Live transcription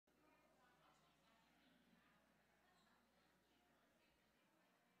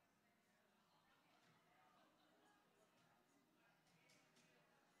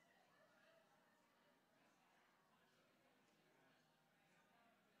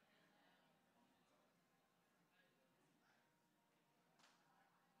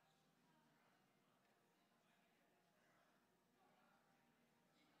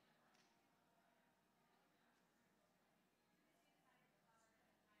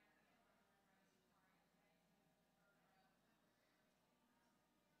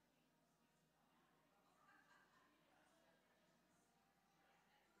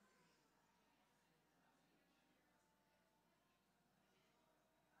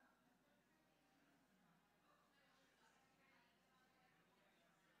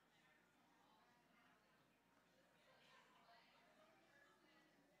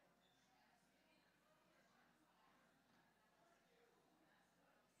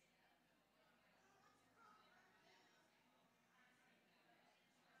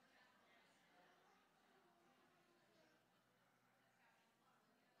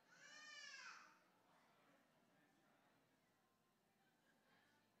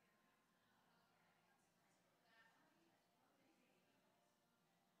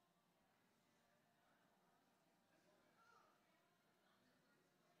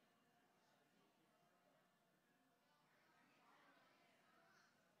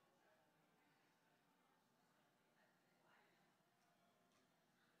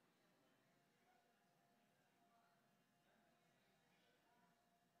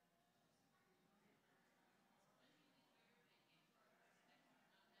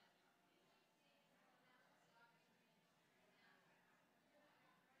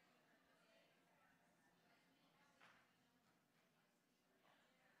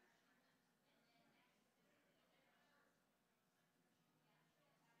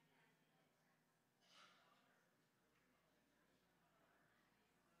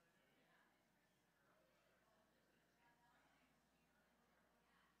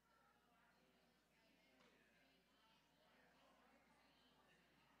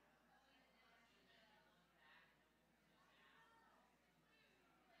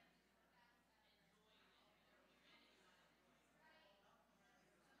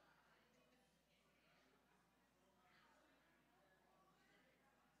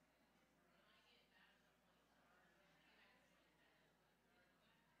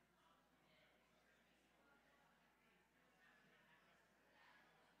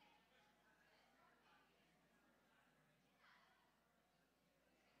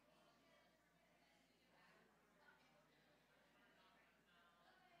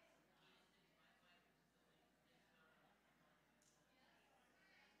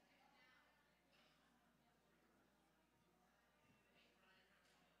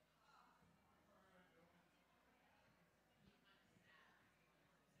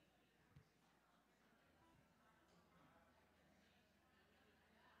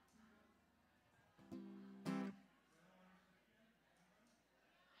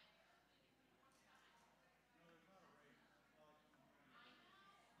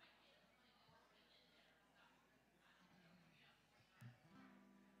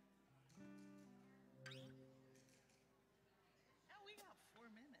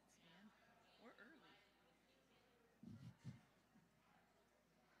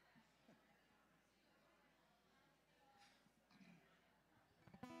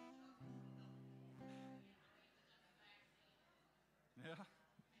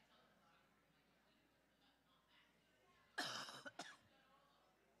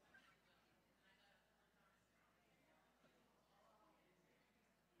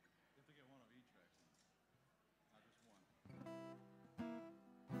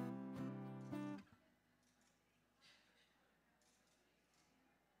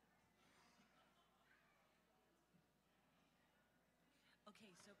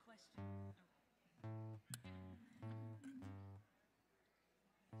So question.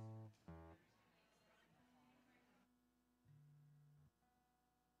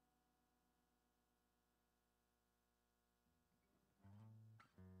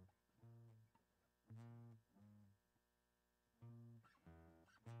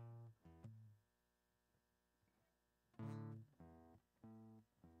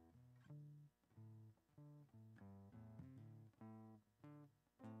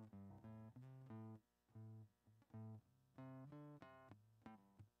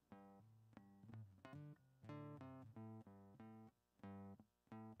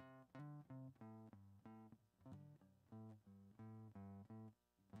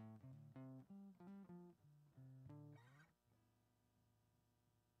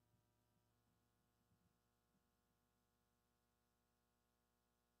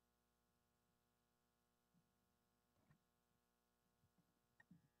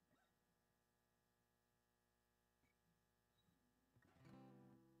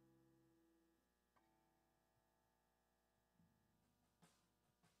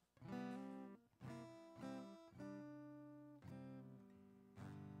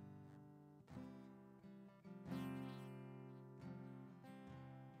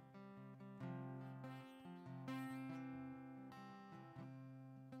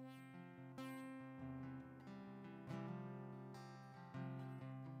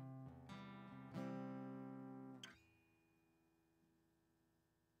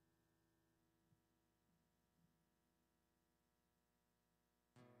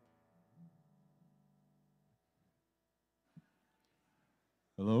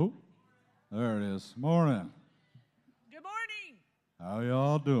 Hello? There it is. Morning. Good morning. How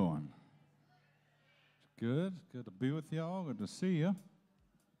y'all doing? Good. Good to be with y'all. Good to see you.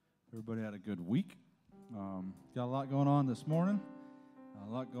 Everybody had a good week. Got a lot going on this morning.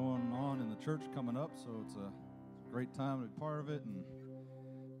 A lot going on in the church coming up, so it's a great time to be part of it and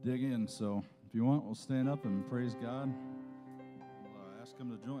dig in. So if you want, we'll stand up and praise God. We'll ask Him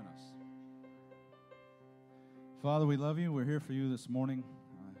to join us. Father, we love you. We're here for you this morning.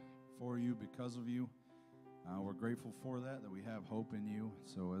 For you, because of you. We're grateful for that we have hope in you.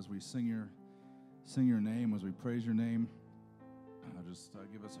 So as we sing your name, as we praise your name, just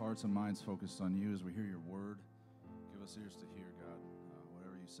give us hearts and minds focused on you as we hear your word. Give us ears to hear, God.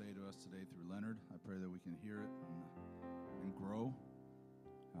 Whatever you say to us today through Leonard, I pray that we can hear it and grow.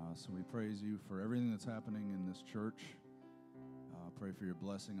 So we praise you for everything that's happening in this church. Pray for your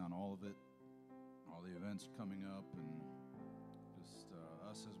blessing on all of it, all the events coming up, and just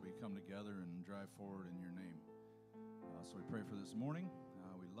us as we come together and drive forward in your name. So we pray for this morning.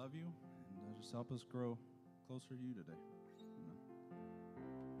 We love you, and just help us grow closer to you today.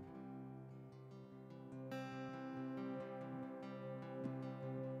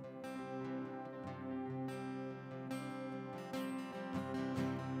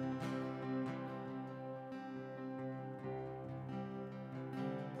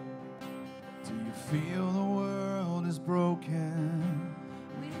 Do you feel the world is broken?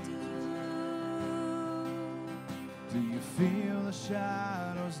 Do you feel the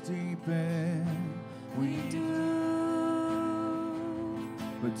shadows deepen? We do.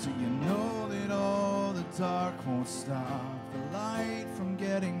 But do you know that all the dark won't stop the light from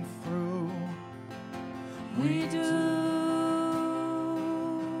getting through? We do.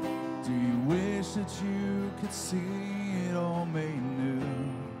 Do you wish that you could see it all made new?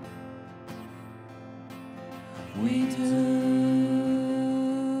 We do.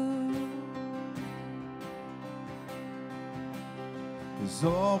 Is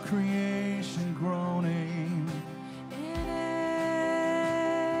all creation groaning? It is.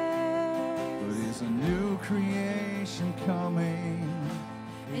 But is a new creation coming?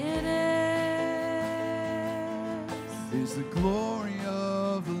 It is. Is the glory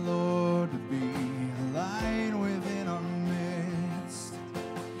of the Lord to be a light within our midst?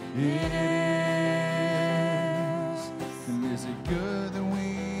 It is. And is it good that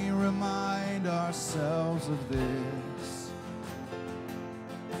we remind ourselves of this?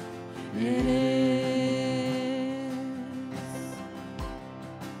 It is.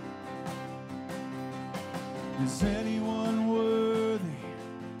 Is anyone worthy?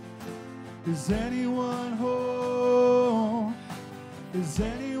 Is anyone whole? Is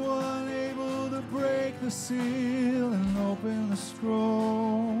anyone able to break the seal and open the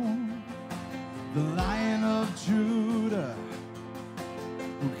scroll? The Lion of Judah,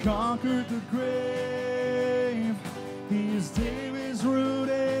 who conquered the grave, he is David's root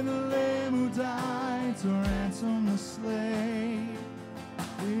and the Lamb who died to ransom the slave.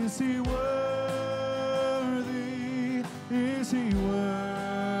 Is he worthy? Is he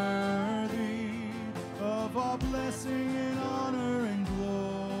worthy?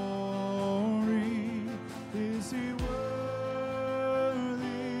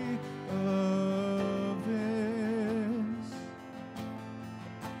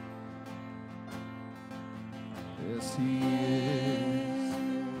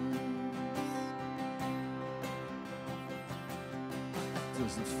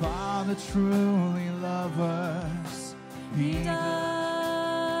 Does the Father truly love us? He does.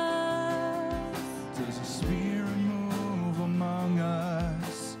 Does His Spirit move among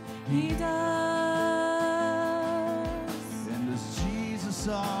us? He does. And does Jesus,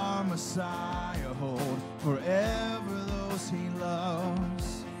 our Messiah, hold forever those He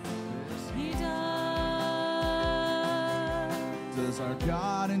loves? Yes, He does. Does our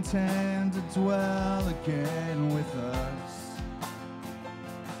God intend to dwell again with us?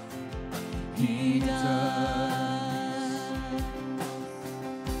 He does.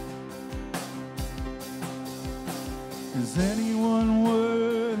 Is anyone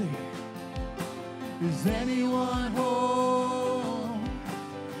worthy? Is anyone whole?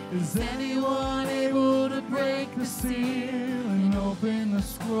 Is anyone able to break the seal and open the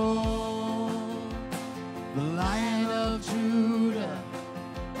scroll? The Lion of Judah,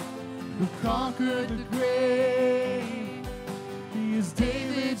 who conquered the grave, He is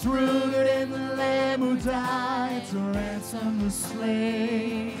David's root and the Lamb who died to ransom the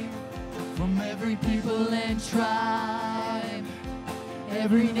slave from every people and tribe,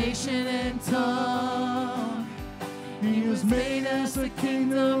 every nation and tongue. He was made as a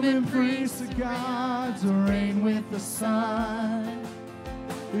kingdom and priest of God to reign with the Son.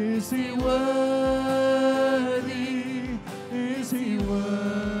 Is He worthy? Is He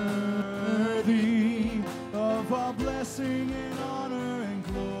worthy of our blessing and honor and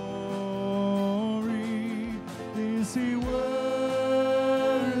glory? Is He worthy?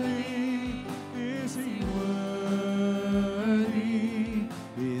 Is He worthy?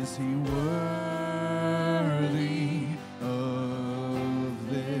 Is He worthy of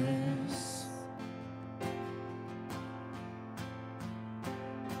this?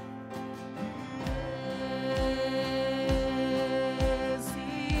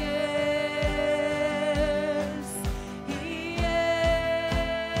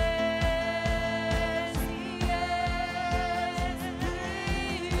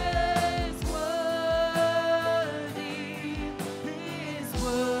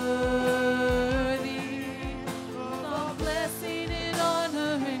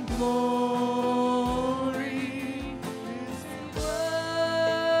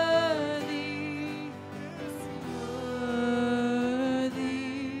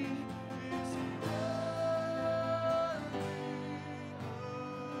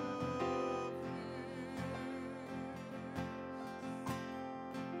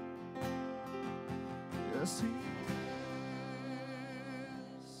 Yes, He is.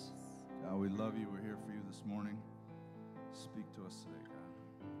 God, we love you. We're here for you this morning. Speak to us today, God.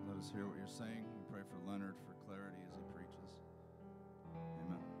 Let us hear what you're saying. We pray for Leonard for clarity as he preaches.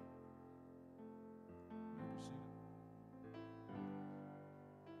 Amen. You may be seated.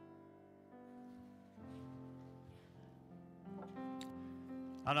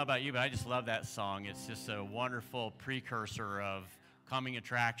 I don't know about you, but I just love that song. It's just a wonderful precursor of coming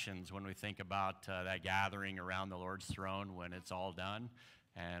attractions when we think about that gathering around the Lord's throne when it's all done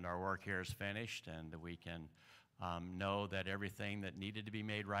and our work here is finished, and we can know that everything that needed to be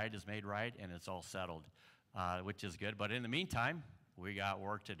made right is made right and it's all settled, which is good. But in the meantime, we got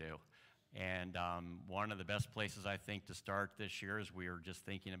work to do. And one of the best places I think to start this year, as we were just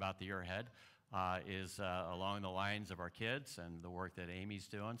thinking about the year ahead, is along the lines of our kids and the work that Amy's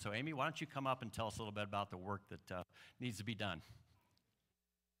doing. So Amy, why don't you come up and tell us a little bit about the work that needs to be done.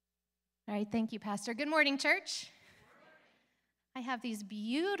 All right, thank you, Pastor. Good morning, church. I have these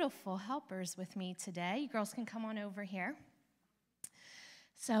beautiful helpers with me today. You girls can come on over here.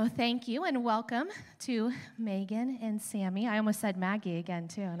 So thank you and welcome to Megan and Sammy. I almost said Maggie again,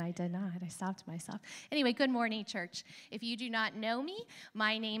 too, and I did not. I stopped myself. Anyway, good morning, church. If you do not know me,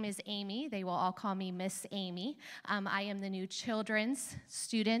 my name is Amy. They will all call me Miss Amy. I am the new children's,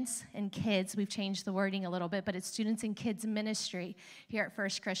 students, and kids. We've changed the wording a little bit, but it's students and kids ministry here at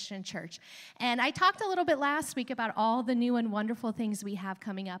First Christian Church. And I talked a little bit last week about all the new and wonderful things we have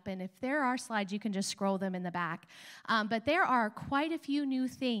coming up. And if there are slides, you can just scroll them in the back. But there are quite a few new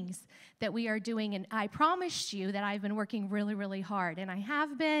things that we are doing, and I promised you that I've been working really, really hard, and I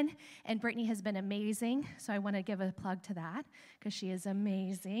have been, and Brittany has been amazing, so I want to give a plug to that, because she is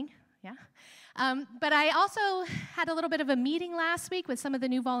amazing, yeah. But I also had a little bit of a meeting last week with some of the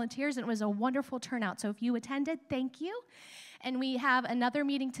new volunteers, and it was a wonderful turnout, so if you attended, thank you. and we have another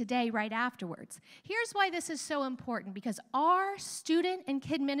meeting today right afterwards. Here's why this is so important, because our student and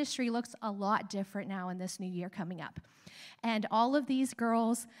kid ministry looks a lot different now in this new year coming up. And all of these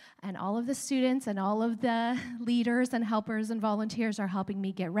girls and all of the students and all of the leaders and helpers and volunteers are helping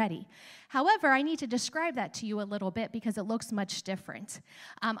me get ready. However, I need to describe that to you a little bit because it looks much different.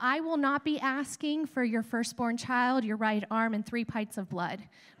 I will not be asking for your firstborn child, your right arm, and 3 pints of blood,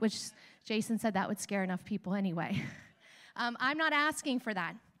 which Jason said that would scare enough people anyway. I'm not asking for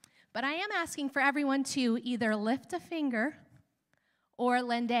that. But I am asking for everyone to either lift a finger or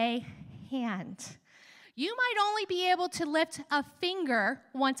lend a hand. You might only be able to lift a finger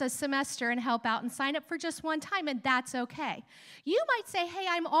once a semester and help out and sign up for just one time, and that's okay. You might say, hey,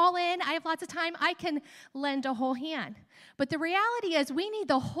 I'm all in, I have lots of time, I can lend a whole hand. But the reality is we need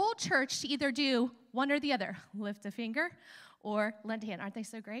the whole church to either do one or the other, lift a finger or lend a hand. Aren't they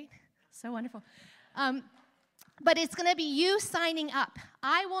so great? So wonderful. But it's going to be you signing up.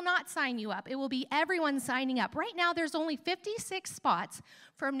 I will not sign you up. It will be everyone signing up. Right now, there's only 56 spots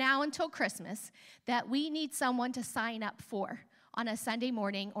from now until Christmas that we need someone to sign up for on a Sunday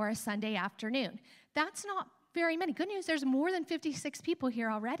morning or a Sunday afternoon. That's not very many. Good news, there's more than 56 people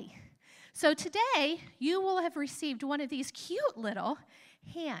here already. So today, you will have received one of these cute little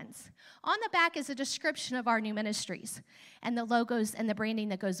hands. On the back is a description of our new ministries and the logos and the branding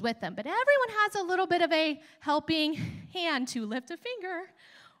that goes with them. But everyone has a little bit of a helping hand to lift a finger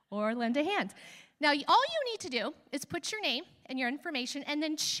or lend a hand. Now, all you need to do is put your name and your information and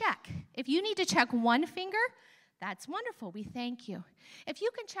then check. If you need to check one finger, that's wonderful. We thank you. If you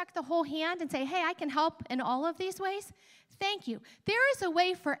can check the whole hand and say, hey, I can help in all of these ways, thank you. There is a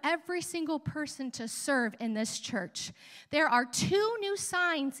way for every single person to serve in this church. There are 2 new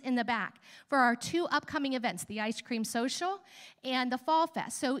signs in the back for our 2 upcoming events, the Ice Cream Social and the Fall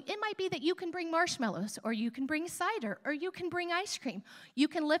Fest. So it might be that you can bring marshmallows, or you can bring cider, or you can bring ice cream. You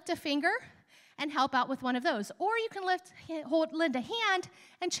can lift a finger and help out with one of those, or you can lend a hand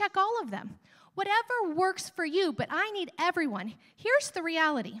and check all of them. Whatever works for you, but I need everyone. Here's the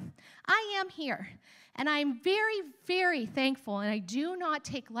reality. I am here, and I'm very, very thankful, and I do not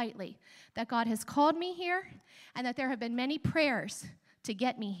take lightly that God has called me here and that there have been many prayers to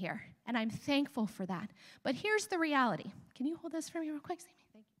get me here, and I'm thankful for that. But here's the reality. Can you hold this for me real quick, Sammy?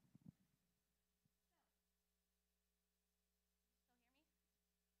 Thank you.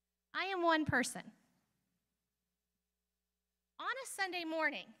 I am one person. On a Sunday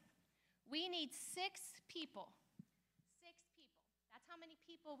morning, we need 6 people. 6 people. That's how many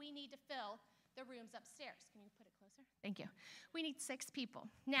people we need to fill the rooms upstairs. Can you put it closer? Thank you. We need 6 people.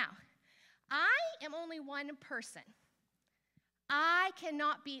 Now, I am only one person. I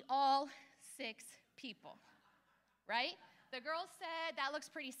cannot be all 6 people, right? The girls said that looks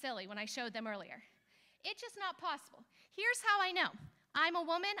pretty silly when I showed them earlier. It's just not possible. Here's how I know. I'm a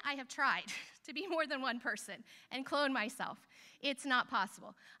woman. I have tried to be more than one person and clone myself. It's not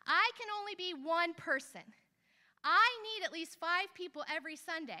possible. I can only be one person. I need at least 5 people every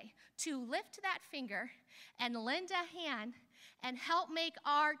Sunday to lift that finger and lend a hand and help make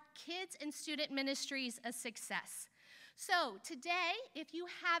our kids and student ministries a success. So today, if you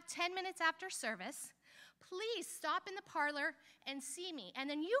have 10 minutes after service, please stop in the parlor and see me. And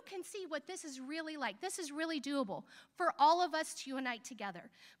then you can see what this is really like. This is really doable for all of us to unite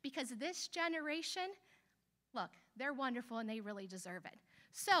together. Because this generation, look, they're wonderful and they really deserve it.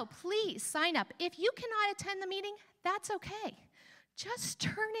 So please sign up. If you cannot attend the meeting, that's okay. Just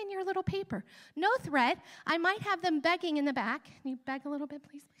turn in your little paper. No threat. I might have them begging in the back. Can you beg a little bit,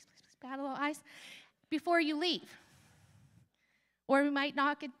 please? Please, please, please. Bat a little eyes. Before you leave. Or we might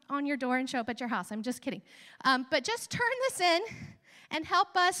knock it on your door and show up at your house. I'm just kidding. But just turn this in and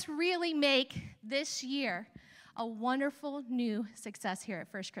help us really make this year a wonderful new success here at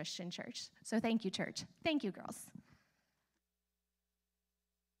First Christian Church. So thank you, church. Thank you, girls.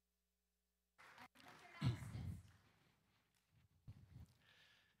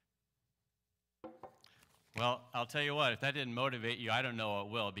 Well, I'll tell you what, if that didn't motivate you, I don't know what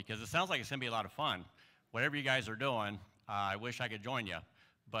will, because it sounds like it's going to be a lot of fun. Whatever you guys are doing, I wish I could join you,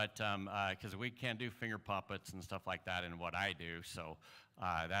 but because we can't do finger puppets and stuff like that in what I do, so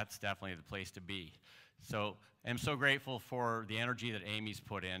that's definitely the place to be. So I'm so grateful for the energy that Amy's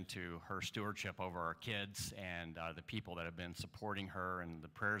put into her stewardship over our kids and the people that have been supporting her, and the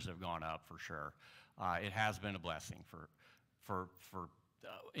prayers have gone up for sure. It has been a blessing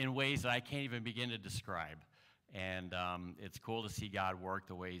in ways that I can't even begin to describe. And it's cool to see God work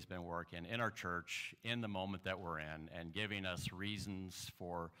the way he's been working in our church, in the moment that we're in, and giving us reasons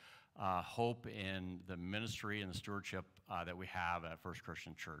for hope in the ministry and the stewardship that we have at First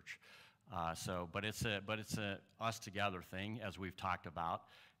Christian Church. But it's a us together thing, as we've talked about,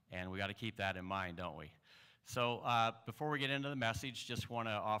 and we got to keep that in mind, don't we? So before we get into the message, just want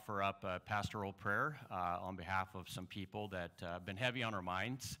to offer up a pastoral prayer on behalf of some people that have been heavy on our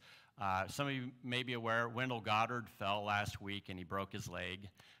minds. Some of you may be aware, Wendell Goddard fell last week and he broke his leg,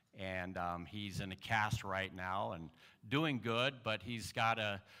 and he's in a cast right now and doing good, but he's got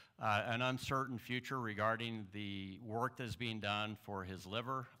an uncertain future regarding the work that's being done for his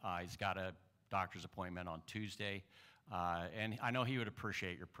liver. He's got a doctor's appointment on Tuesday, and I know he would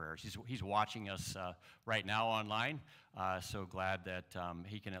appreciate your prayers. He's watching us right now online, so glad that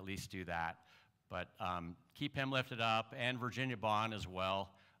he can at least do that. But keep him lifted up, and Virginia Bond as well,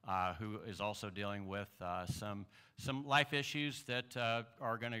 who is also dealing with some life issues that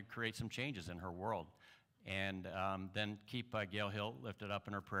are going to create some changes in her world. And then keep Gail Hill lifted up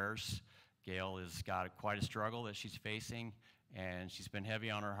in her prayers. Gail has got quite a struggle that she's facing, and she's been heavy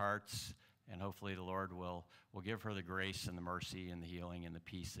on her hearts, and hopefully the Lord will give her the grace and the mercy and the healing and the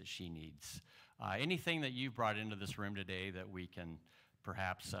peace that she needs. Anything that you've brought into this room today that we can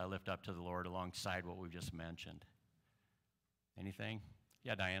perhaps lift up to the Lord alongside what we've just mentioned? Anything?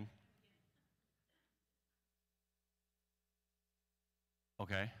 Yeah, Diane?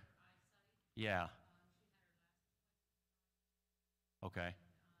 Okay. Yeah. Okay.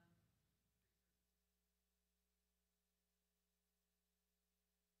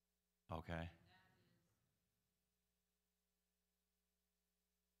 Okay.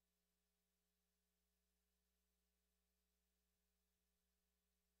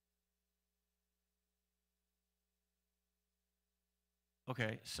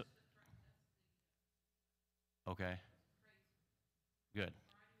 Okay. So. Okay. Good.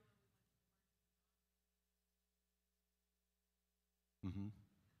 Mm-hmm.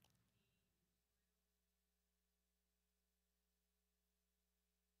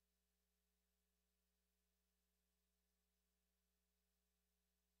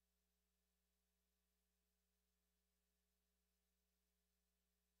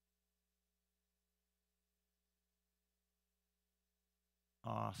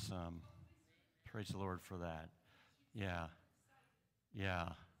 Awesome. Praise the Lord for that. Yeah. Yeah.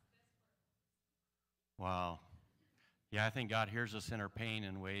 Wow. Yeah, I think God hears us in our pain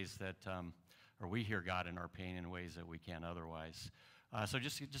in ways that, or we hear God in our pain in ways that we can't otherwise. So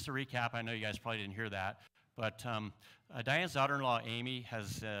just to recap, I know you guys probably didn't hear that, but Diane's daughter-in-law, Amy,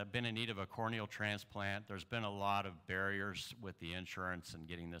 has been in need of a corneal transplant. There's been a lot of barriers with the insurance and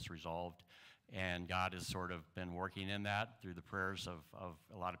getting this resolved, and God has sort of been working in that through the prayers of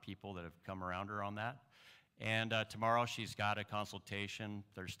a lot of people that have come around her on that. And tomorrow she's got a consultation.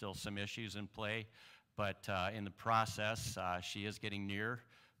 There's still some issues in play, but in the process, she is getting near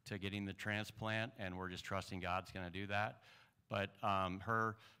to getting the transplant, and we're just trusting God's going to do that. But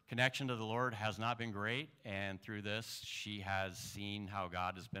her connection to the Lord has not been great, and through this, she has seen how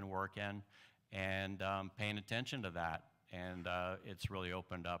God has been working and paying attention to that. And it's really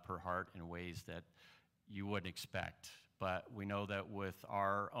opened up her heart in ways that you wouldn't expect. But we know that with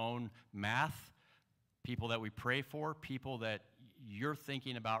our own math, people that we pray for, people that you're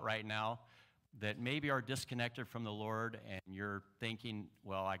thinking about right now that maybe are disconnected from the Lord, and you're thinking,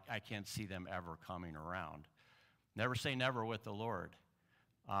 well, I can't see them ever coming around. Never say never with the Lord.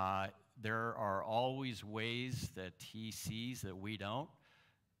 There are always ways that He sees that we don't,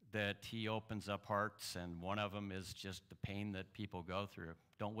 that He opens up hearts, and one of them is just the pain that people go through.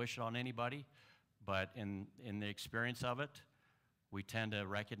 Don't wish it on anybody, but in the experience of it, we tend to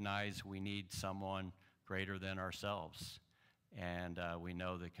recognize we need someone greater than ourselves. And we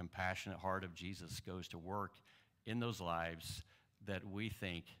know the compassionate heart of Jesus goes to work in those lives that we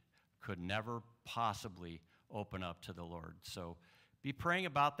think could never possibly open up to the Lord. So be praying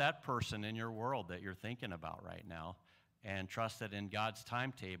about that person in your world that you're thinking about right now, and trust that in God's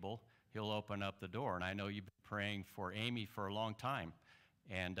timetable, He'll open up the door. And I know you've been praying for Amy for a long time,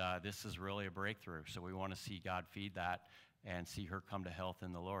 and this is really a breakthrough. So we want to see God feed that and see her come to health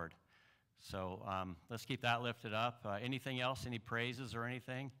in the Lord. So let's keep that lifted up. Anything else? Any praises or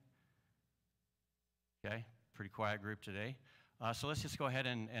anything? Okay, pretty quiet group today. So let's just go ahead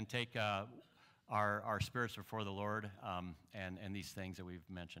and take our spirits before the Lord and these things that we've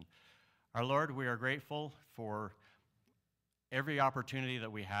mentioned. Our Lord, we are grateful for every opportunity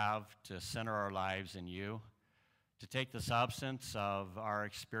that we have to center our lives in You, to take the substance of our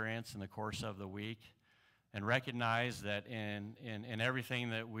experience in the course of the week and recognize that in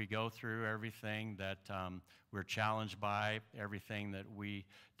everything that we go through, everything that we're challenged by, everything that we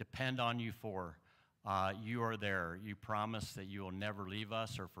depend on You for, You are there. You promise that You will never leave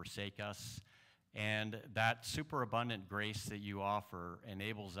us or forsake us. And that superabundant grace that You offer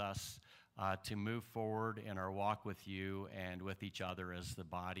enables us to move forward in our walk with you and with each other as the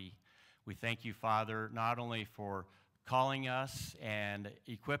body. We thank you, Father, not only for calling us and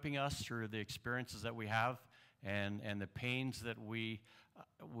equipping us through the experiences that we have and the pains that we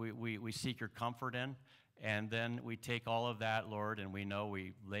seek your comfort in. And then we take all of that, Lord, and we know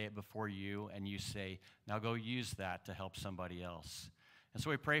we lay it before you, and you say, now go use that to help somebody else. And so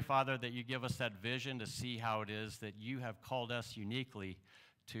we pray, Father, that you give us that vision to see how it is that you have called us uniquely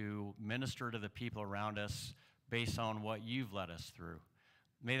to minister to the people around us based on what you've led us through.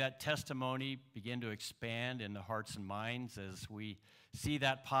 May that testimony begin to expand in the hearts and minds as we see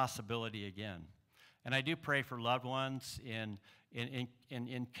that possibility again. And I do pray for loved ones in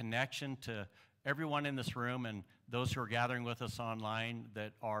connection to everyone in this room and those who are gathering with us online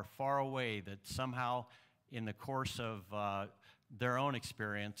that are far away, that somehow in the course of their own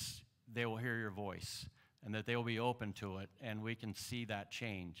experience, they will hear your voice and that they will be open to it, and we can see that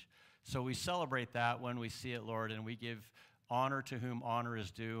change. So we celebrate that when we see it, Lord, and we give honor to whom honor is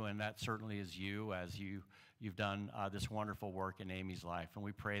due, and that certainly is you, as you've done this wonderful work in Amy's life. And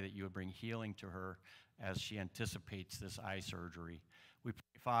we pray that you would bring healing to her as she anticipates this eye surgery. We pray,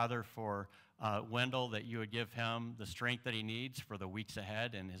 Father, for Wendell, that you would give him the strength that he needs for the weeks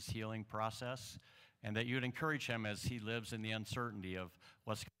ahead in his healing process, and that you would encourage him as he lives in the uncertainty of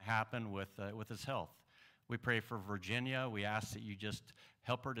what's going to happen with his health. We pray for Virginia. We ask that you just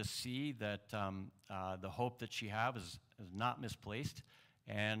help her to see that the hope that she has is not misplaced,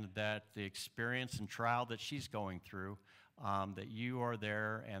 and that the experience and trial that she's going through, that you are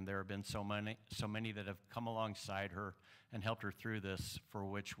there, and there have been so many that have come alongside her and helped her through this, for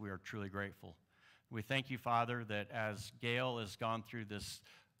which we are truly grateful. We thank you, Father, that as Gail has gone through this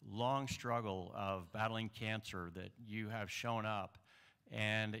long struggle of battling cancer, that you have shown up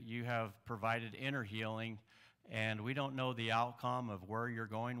and you have provided inner healing, and we don't know the outcome of where you're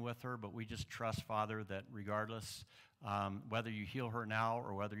going with her, but we just trust, Father, that regardless, whether you heal her now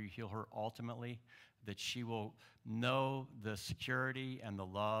or whether you heal her ultimately, that she will know the security and the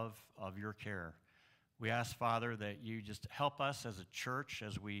love of your care. We ask, Father, that you just help us as a church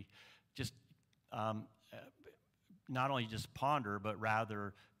as we just not only just ponder, but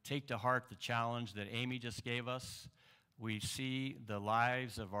rather take to heart the challenge that Amy just gave us. We see the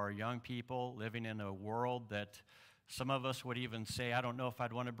lives of our young people living in a world that some of us would even say, I don't know if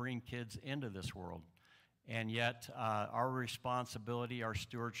I'd want to bring kids into this world. And yet our responsibility, our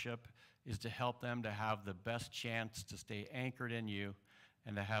stewardship, is to help them to have the best chance to stay anchored in you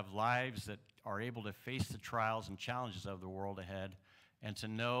and to have lives that are able to face the trials and challenges of the world ahead, and to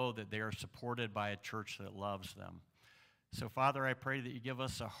know that they are supported by a church that loves them. So, Father, I pray that you give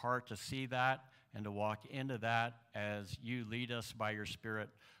us a heart to see that and to walk into that as you lead us by your Spirit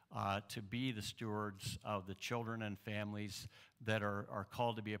to be the stewards of the children and families that are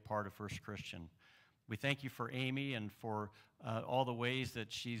called to be a part of First Christian. We thank you for Amy and for all the ways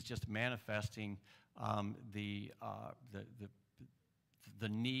that she's just manifesting the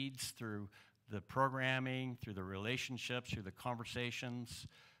needs through the programming, through the relationships, through the conversations,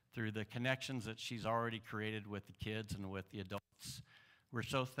 through the connections that she's already created with the kids and with the adults. We're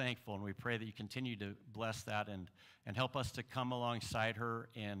so thankful, and we pray that you continue to bless that and help us to come alongside her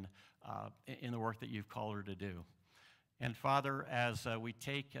in the work that you've called her to do. And Father, as we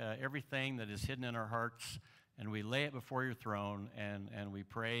take everything that is hidden in our hearts and we lay it before your throne, and we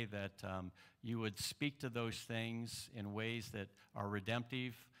pray that you would speak to those things in ways that are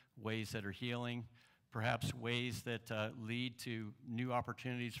redemptive, ways that are healing, perhaps ways that lead to new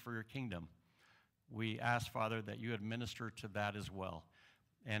opportunities for your kingdom. We ask, Father, that you would minister to that as well.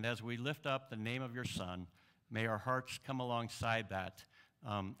 And as we lift up the name of your Son, may our hearts come alongside that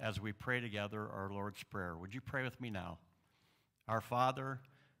as we pray together our Lord's Prayer. Would you pray with me now? Our Father,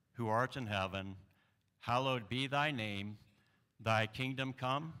 who art in heaven, hallowed be thy name. Thy kingdom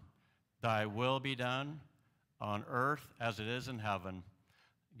come, thy will be done, on earth as it is in heaven.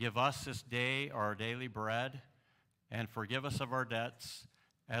 Give us this day our daily bread, and forgive us of our debts,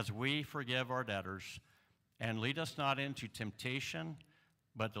 as we forgive our debtors. And lead us not into temptation,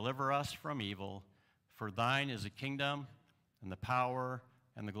 but deliver us from evil. For thine is the kingdom, and the power,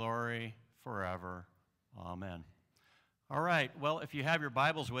 and the glory forever. Amen. All right, well, if you have your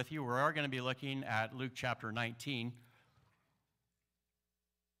Bibles with you, we are going to be looking at Luke chapter 19.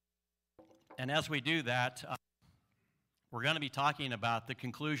 And as we do that, we're going to be talking about the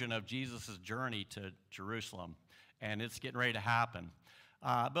conclusion of Jesus' journey to Jerusalem, and it's getting ready to happen.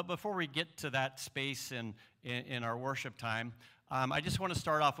 But before we get to that space in our worship time, I just want to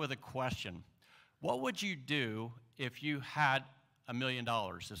start off with a question. What would you do if you had $1 million?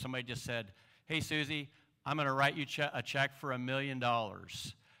 If somebody just said, hey, Susie, I'm going to write you a check for $1 million.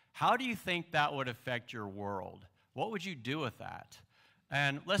 How do you think that would affect your world? What would you do with that?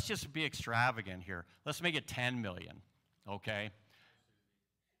 And let's just be extravagant here. Let's make it 10 million, okay?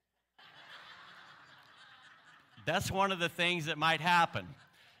 That's one of the things that might happen,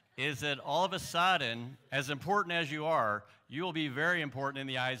 is that all of a sudden, as important as you are, you will be very important in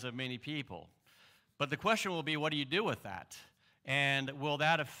the eyes of many people. But the question will be, what do you do with that? And will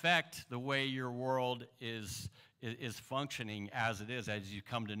that affect the way your world is functioning as it is, as you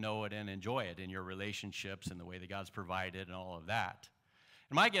come to know it and enjoy it in your relationships and the way that God's provided and all of that?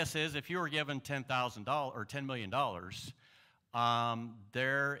 And my guess is if you were given $10,000 or $10 million,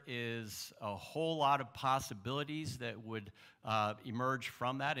 there is a whole lot of possibilities that would emerge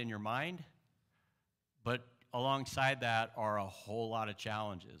from that in your mind. But alongside that are a whole lot of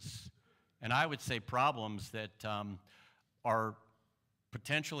challenges. And I would say problems that are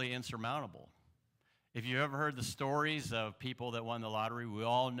potentially insurmountable. If you've ever heard the stories of people that won the lottery, we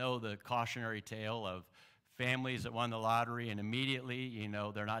all know the cautionary tale of families that won the lottery, and immediately,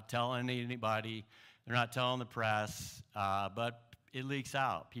 they're not telling anybody, they're not telling the press, but it leaks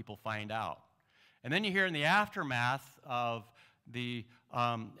out. People find out. And then you hear in the aftermath of the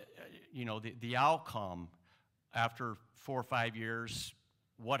outcome after 4 or 5 years,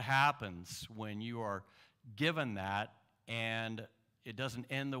 what happens when you are given that and it doesn't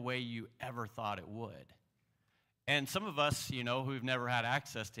end the way you ever thought it would. And some of us, who've never had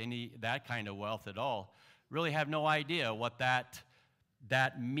access to that kind of wealth at all, really have no idea what that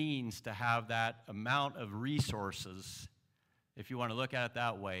means to have that amount of resources, if you want to look at it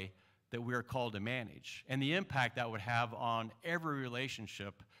that way, that we're called to manage. And the impact that would have on every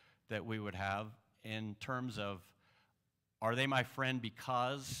relationship that we would have in terms of, are they my friend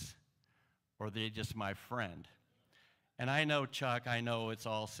because, or are they just my friend? And I know, Chuck, it's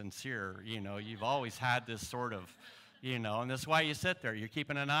all sincere. You've always had this sort of, and that's why you sit there. You're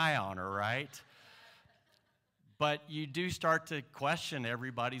keeping an eye on her, right? But you do start to question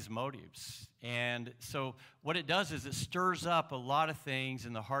everybody's motives. And so what it does is it stirs up a lot of things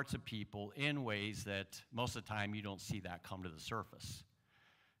in the hearts of people in ways that most of the time you don't see that come to the surface.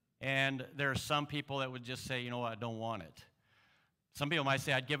 And there are some people that would just say, I don't want it. Some people might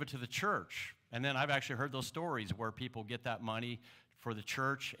say, I'd give it to the church. And then I've actually heard those stories where people get that money for the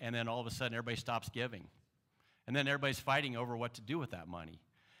church, and then all of a sudden everybody stops giving. And then everybody's fighting over what to do with that money.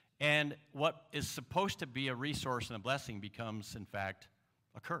 And what is supposed to be a resource and a blessing becomes, in fact,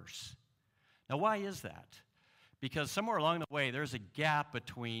 a curse. Now, why is that? Because somewhere along the way, there's a gap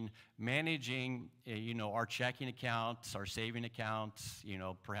between managing, our checking accounts, our saving accounts,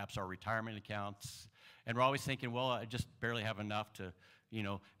 perhaps our retirement accounts. And we're always thinking, well, I just barely have enough to,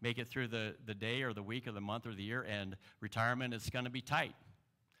 make it through the day or the week or the month or the year, and retirement is going to be tight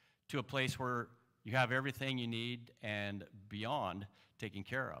to a place where you have everything you need and beyond taken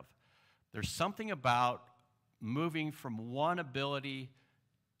care of. There's something about moving from one ability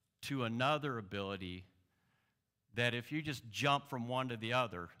to another ability that if you just jump from one to the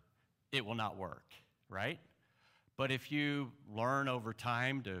other, it will not work, right? But if you learn over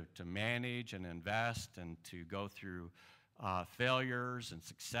time to manage and invest and to go through failures and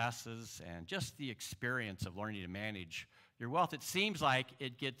successes and just the experience of learning to manage your wealth, it seems like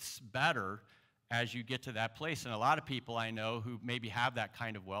it gets better as you get to that place. And a lot of people I know who maybe have that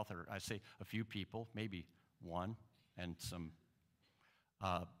kind of wealth, or I say a few people, maybe one, and some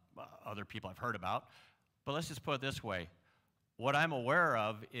other people I've heard about. But let's just put it this way. What I'm aware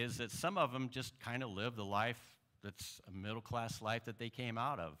of is that some of them just kind of live the life that's a middle-class life that they came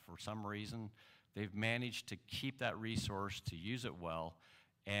out of. For some reason, they've managed to keep that resource, to use it well,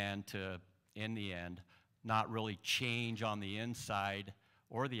 and to, in the end, not really change on the inside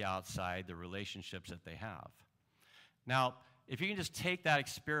or the outside the relationships that they have. Now, if you can just take that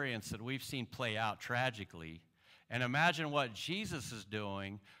experience that we've seen play out tragically and imagine what Jesus is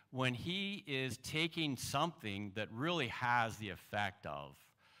doing when he is taking something that really has the effect of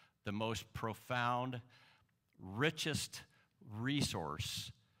the most profound, richest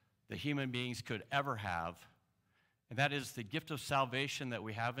resource that human beings could ever have, and that is the gift of salvation that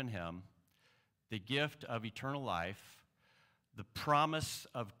we have in him, the gift of eternal life, the promise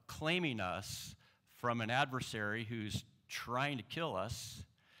of claiming us from an adversary who's trying to kill us,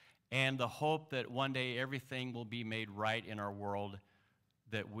 and the hope that one day everything will be made right in our world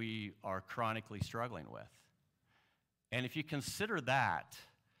that we are chronically struggling with. And if you consider that,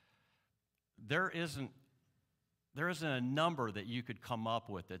 there isn't a number that you could come up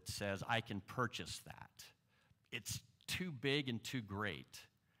with that says, I can purchase that. It's too big and too great.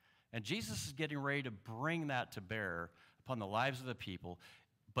 And Jesus is getting ready to bring that to bear upon the lives of the people.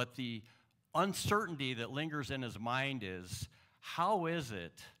 But the uncertainty that lingers in his mind is, how is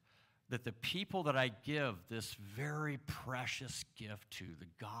it that the people that I give this very precious gift to, the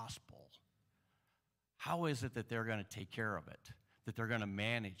gospel, how is it that they're going to take care of it, that they're going to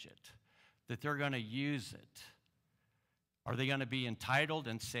manage it, that they're going to use it? Are they going to be entitled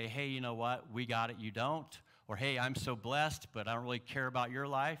and say, hey, you know what, we got it, you don't? Or, hey, I'm so blessed, but I don't really care about your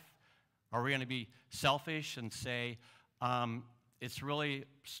life? Are we going to be selfish and say, it's really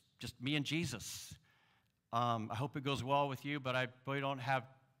just me and Jesus? I hope it goes well with you, but I really don't have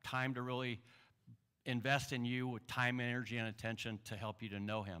time to really invest in you with time, energy, and attention to help you to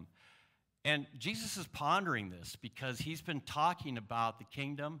know him. And Jesus is pondering this because he's been talking about the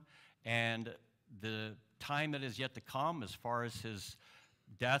kingdom and the time that is yet to come as far as his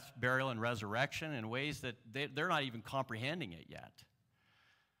death, burial, and resurrection in ways that they're not even comprehending it yet.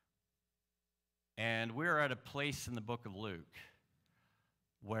 And we're at a place in the book of Luke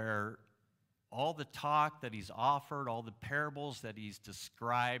where all the talk that he's offered, all the parables that he's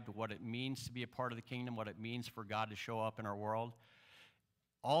described, what it means to be a part of the kingdom, what it means for God to show up in our world,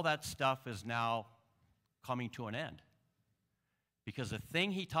 all that stuff is now coming to an end. Because the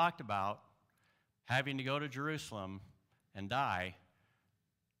thing he talked about, having to go to Jerusalem and die,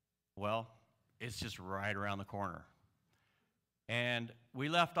 well, it's just right around the corner. And we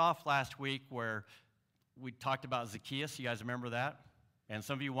left off last week where we talked about Zacchaeus. You guys remember that? And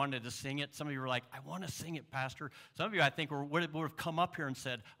some of you wanted to sing it. Some of you were like, I want to sing it, Pastor. Some of you, I think, would have come up here and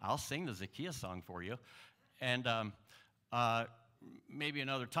said, I'll sing the Zacchaeus song for you. And maybe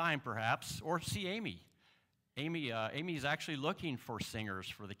another time, perhaps. Or see Amy. Amy is actually looking for singers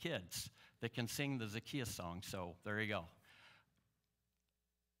for the kids that can sing the Zacchaeus song. So there you go.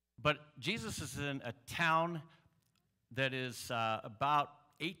 But Jesus is in a town that is about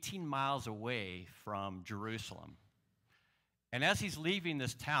 18 miles away from Jerusalem. And as he's leaving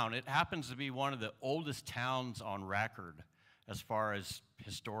this town, it happens to be one of the oldest towns on record as far as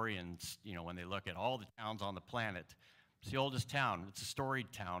historians, when they look at all the towns on the planet. It's the oldest town. It's a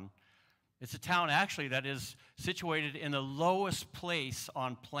storied town. It's a town, actually, that is situated in the lowest place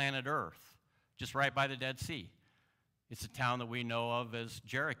on planet Earth, just right by the Dead Sea. It's a town that we know of as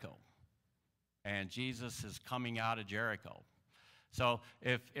Jericho. And Jesus is coming out of Jericho. So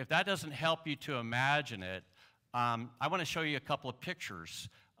if that doesn't help you to imagine it, I want to show you a couple of pictures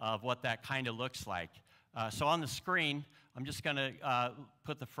of what that kind of looks like. So on the screen, I'm just going to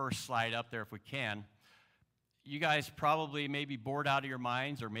put the first slide up there if we can. You guys probably may be bored out of your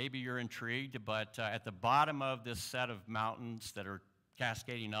minds, or maybe you're intrigued, but at the bottom of this set of mountains that are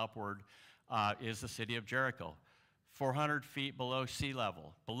cascading upward is the city of Jericho, 400 feet below sea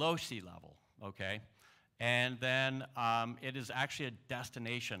level, okay? And then it is actually a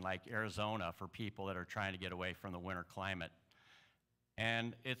destination like Arizona for people that are trying to get away from the winter climate.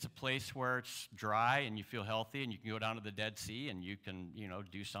 And it's a place where it's dry and you feel healthy, and you can go down to the Dead Sea and you can,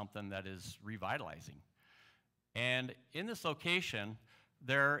 do something that is revitalizing. And in this location,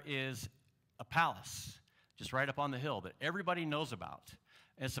 there is a palace just right up on the hill that everybody knows about.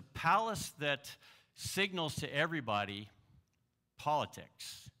 And it's a palace that signals to everybody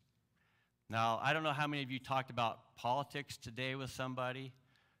politics. Now, I don't know how many of you talked about politics today with somebody,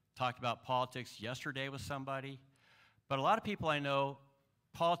 talked about politics yesterday with somebody, but a lot of people I know,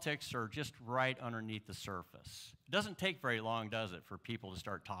 politics are just right underneath the surface. It doesn't take very long, does it, for people to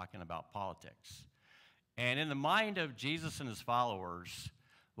start talking about politics? And in the mind of Jesus and his followers,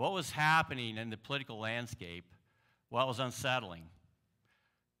 what was happening in the political landscape, well, it was unsettling.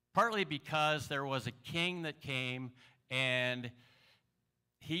 Partly because there was a king that came, and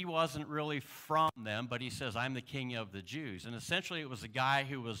he wasn't really from them, but he says, I'm the king of the Jews. And essentially it was a guy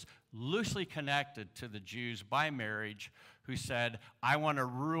who was loosely connected to the Jews by marriage, who said, I want to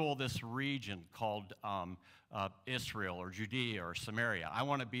rule this region called Israel or Judea or Samaria. I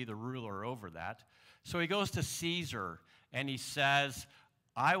want to be the ruler over that. So he goes to Caesar and he says,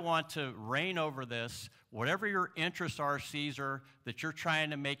 I want to reign over this. Whatever your interests are, Caesar, that you're trying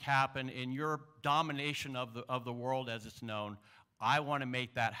to make happen in your domination of the world as it's known, I want to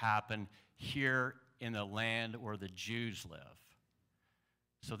make that happen here in the land where the Jews live.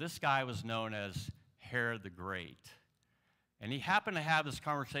 So this guy was known as Herod the Great. And he happened to have this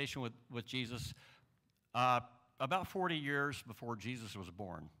conversation with Jesus about 40 years before Jesus was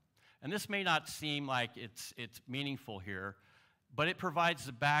born. And this may not seem like it's meaningful here, but it provides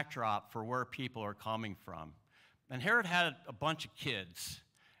the backdrop for where people are coming from. And Herod had a bunch of kids,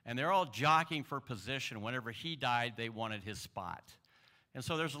 and they're all jockeying for position. Whenever he died, they wanted his spot. And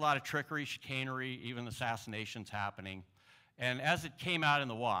so there's a lot of trickery, chicanery, even assassinations happening. And as it came out in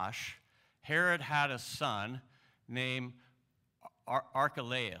the wash, Herod had a son named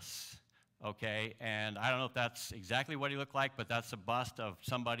Archelaus. okay? And I don't know if that's exactly what he looked like, but that's a bust of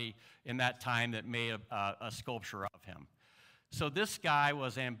somebody in that time that made a sculpture of him. So this guy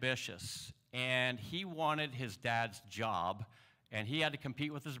was ambitious, and he wanted his dad's job, and he had to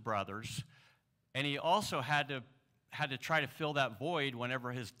compete with his brothers, and he also had to try to fill that void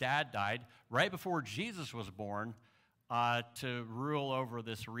whenever his dad died, right before Jesus was born, to rule over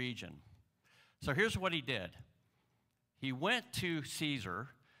this region. So here's what he did. He went to Caesar,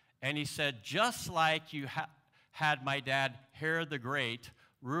 and he said, just like you had my dad, Herod the Great,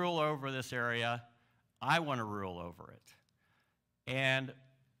 rule over this area, I want to rule over it. And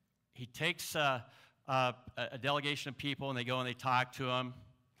he takes a delegation of people, and they go and they talk to him.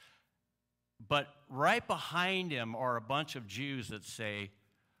 But right behind him are a bunch of Jews that say,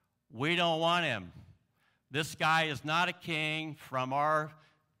 we don't want him. This guy is not a king from our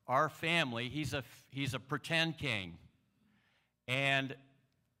family. He's a pretend king. And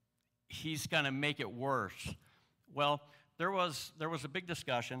he's going to make it worse. Well, there was a big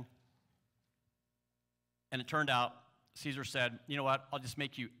discussion, and it turned out Caesar said, you know what, I'll just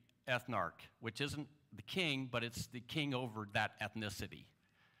make you ethnarch, which isn't the king, but it's the king over that ethnicity.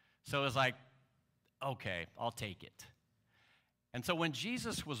 So it was like, okay, I'll take it. And so when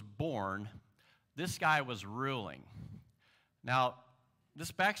Jesus was born, this guy was ruling. Now,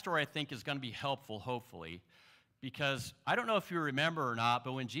 this backstory, I think, is going to be helpful, hopefully, because I don't know if you remember or not,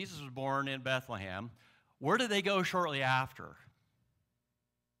 but when Jesus was born in Bethlehem, where did they go shortly after?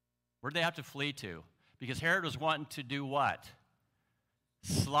 Where did they have to flee to? Because Herod was wanting to do what?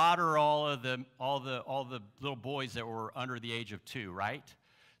 Slaughter all the little boys that were under the age of 2, right?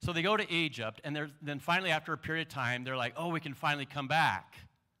 So they go to Egypt, and then finally, after a period of time, they're like, oh, we can finally come back.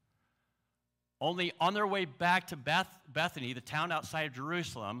 Only on their way back to Bethany, the town outside of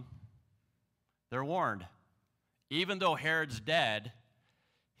Jerusalem, they're warned. Even though Herod's dead,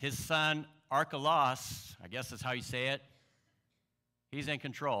 his son Archelaus, I guess that's how you say it, he's in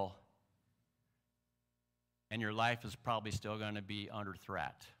control. And your life is probably still going to be under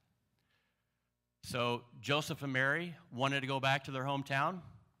threat. So Joseph and Mary wanted to go back to their hometown,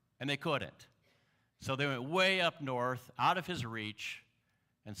 and they couldn't. So they went way up north, out of his reach,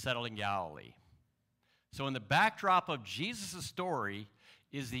 and settled in Galilee. So in the backdrop of Jesus' story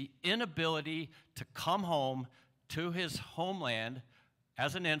is the inability to come home to his homeland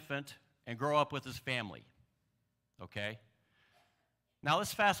as an infant and grow up with his family. Okay? Now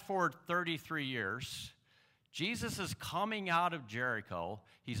let's fast forward 33 years. Jesus is coming out of Jericho.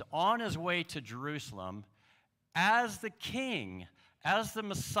 He's on his way to Jerusalem as the king, as the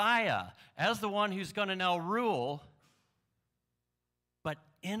Messiah, as the one who's going to now rule, but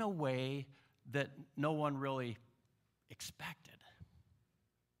in a way that no one really expected.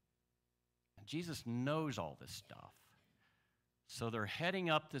 And Jesus knows all this stuff. So they're heading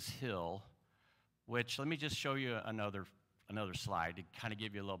up this hill, which, let me just show you another slide to kind of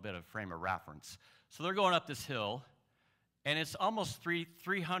give you a little bit of frame of reference. So they're going up this hill, and it's almost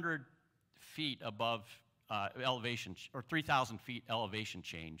 300 feet above elevation, or 3,000 feet elevation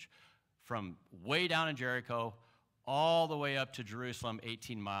change from way down in Jericho all the way up to Jerusalem,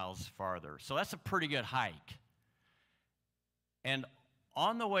 18 miles farther. So that's a pretty good hike. And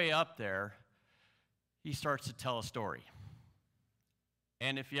on the way up there, he starts to tell a story.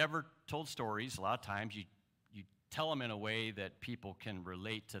 And if you ever told stories, a lot of times you tell them in a way that people can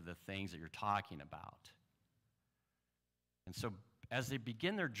relate to the things that you're talking about. And so as they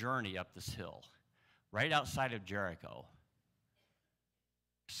begin their journey up this hill, right outside of Jericho,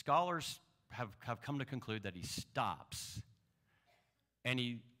 scholars have come to conclude that he stops and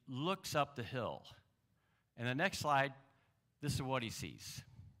he looks up the hill. And the next slide, this is what he sees.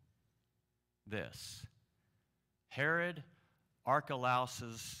 This. Herod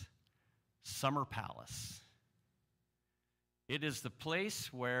Archelaus's summer palace. It is the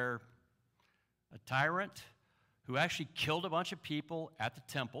place where a tyrant who actually killed a bunch of people at the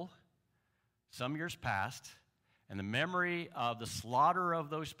temple some years past, and the memory of the slaughter of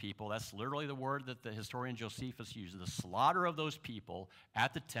those people, that's literally the word that the historian Josephus uses, the slaughter of those people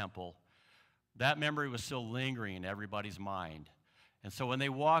at the temple, that memory was still lingering in everybody's mind. And so when they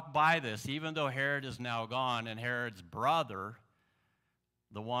walk by this, even though Herod is now gone, and Herod's brother,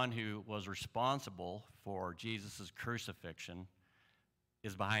 the one who was responsible for Jesus' crucifixion,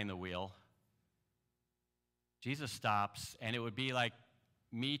 is behind the wheel, Jesus stops, and it would be like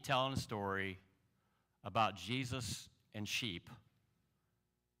me telling a story about Jesus and sheep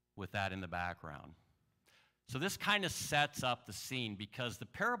with that in the background. So this kind of sets up the scene, because the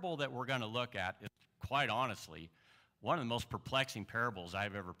parable that we're going to look at is, quite honestly, one of the most perplexing parables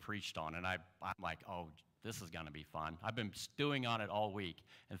I've ever preached on. And I'm like, oh, this is going to be fun. I've been stewing on it all week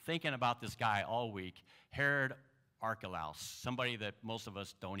and thinking about this guy all week, Herod Archelaus, somebody that most of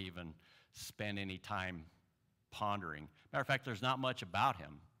us don't even spend any time pondering. Matter of fact, there's not much about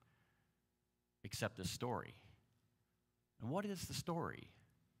him except this story. And what is the story?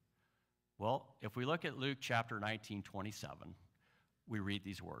 Well, if we look at Luke chapter 19:27, we read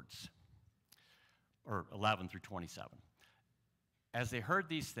these words, or 11 through 27. As they heard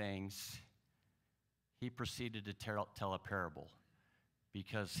these things, he proceeded to tell a parable,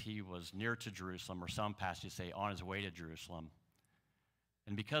 because he was near to Jerusalem, or some passages say on his way to Jerusalem.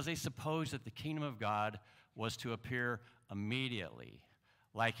 And because they supposed that the kingdom of God was to appear immediately,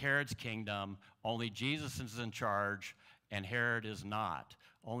 like Herod's kingdom, only Jesus is in charge and Herod is not.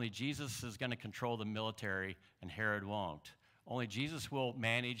 Only Jesus is going to control the military and Herod won't. Only Jesus will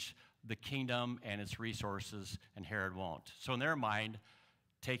manage the kingdom and its resources and Herod won't. So in their mind,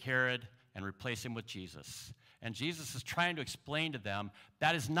 take Herod and replace him with Jesus. And Jesus is trying to explain to them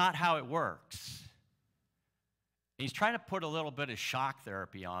that is not how it works. He's trying to put a little bit of shock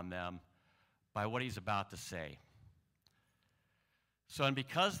therapy on them by what he's about to say. So, and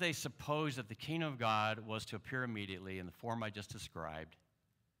because they supposed that the kingdom of God was to appear immediately in the form I just described,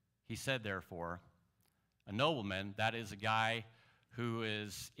 he said, therefore, a nobleman, that is a guy who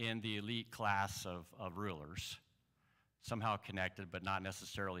is in the elite class of rulers, somehow connected but not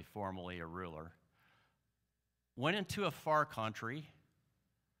necessarily formally a ruler, went into a far country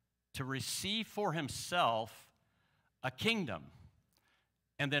to receive for himself a kingdom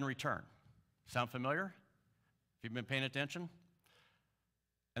and then return. Sound familiar? If you've been paying attention?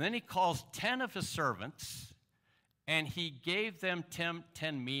 And then he calls 10 of his servants, and he gave them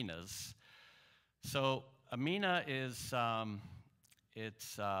 10 minas. So a mina is, I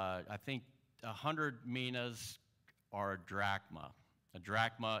think 100 minas are a drachma. A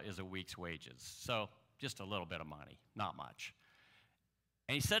drachma is a week's wages. So just a little bit of money, not much.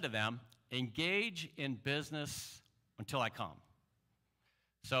 And he said to them, engage in business until I come.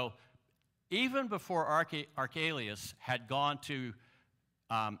 So even before Archelaus had gone to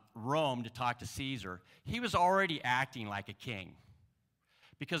Rome to talk to Caesar, he was already acting like a king,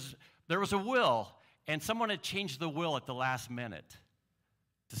 because there was a will, and someone had changed the will at the last minute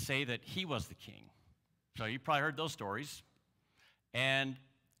to say that he was the king. So you probably heard those stories. And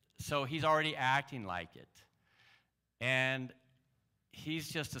so he's already acting like it. And he's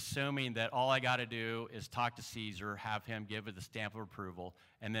just assuming that all I got to do is talk to Caesar, have him give it the stamp of approval,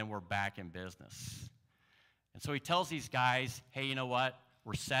 and then we're back in business. And so he tells these guys, hey, you know what?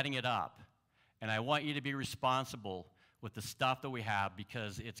 We're setting it up, and I want you to be responsible with the stuff that we have,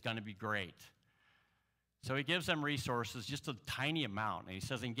 because it's going to be great. So he gives them resources, just a tiny amount, and he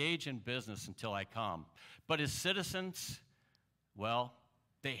says, engage in business until I come. But his citizens, well,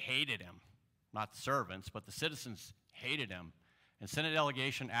 they hated him. Not the servants, but the citizens hated him and sent a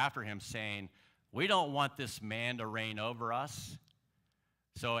delegation after him saying, we don't want this man to reign over us.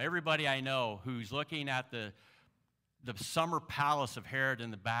 So everybody I know who's looking at the summer palace of Herod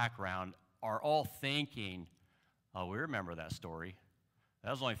in the background are all thinking, oh, we remember that story.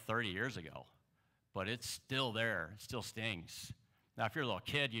 That was only 30 years ago, but it's still there. It still stings. Now, if you're a little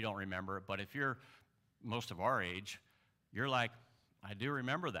kid, you don't remember it, but if you're most of our age, you're like, I do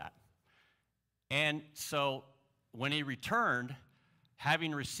remember that. And so when he returned,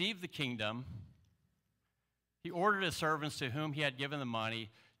 having received the kingdom, he ordered his servants to whom he had given the money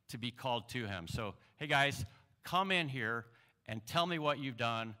to be called to him. So, hey guys, come in here and tell me what you've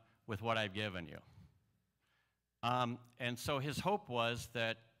done with what I've given you. And so his hope was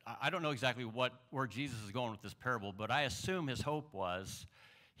that, I don't know exactly where Jesus is going with this parable, but I assume his hope was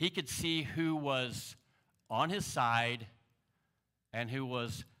he could see who was on his side and who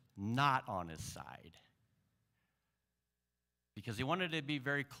was not on his side. Because he wanted to be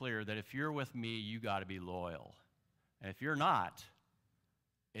very clear that if you're with me, you got to be loyal. And if you're not,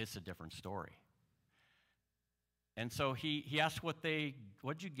 it's a different story. And so he asked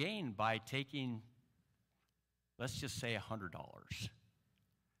what'd you gain by taking, let's just say $100,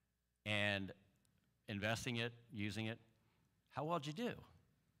 and investing it, using it. How well did you do?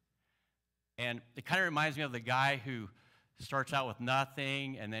 And it kind of reminds me of the guy who starts out with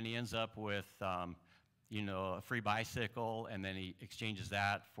nothing, and then he ends up with, a free bicycle, and then he exchanges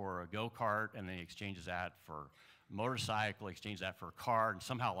that for a go-kart, and then he exchanges that for a motorcycle, exchanges that for a car, and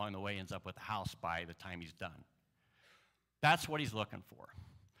somehow along the way ends up with a house by the time he's done. That's what he's looking for.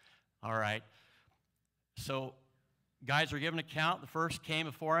 All right. So guys were given an account. The first came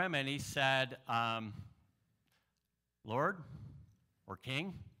before him, and he said, Lord, or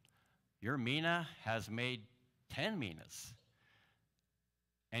King, your mina has made 10 minas.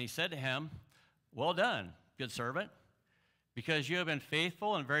 And he said to him, Well done, good servant. Because you have been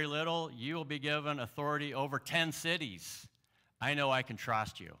faithful in very little, you will be given authority over 10 cities. I know I can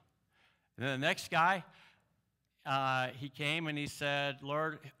trust you. And then the next guy, he came and he said,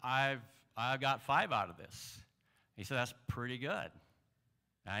 Lord, I've got 5 out of this. He said, that's pretty good.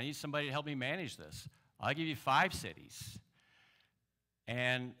 I need somebody to help me manage this. I'll give you 5 cities.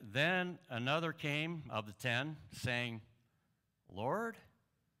 And then another came of the 10 saying, Lord,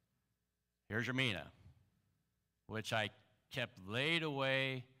 here's your mina, which I kept laid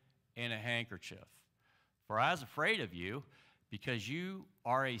away in a handkerchief. For I was afraid of you, because you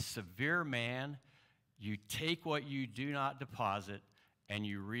are a severe man. You take what you do not deposit, and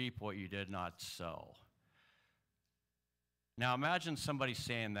you reap what you did not sow. Now imagine somebody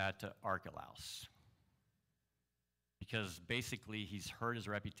saying that to Archelaus, because basically he's hurt his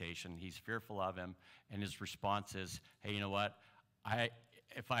reputation, he's fearful of him, and his response is, hey, you know what?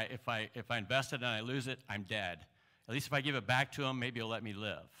 If I invest it and I lose it, I'm dead. At least if I give it back to him, maybe he'll let me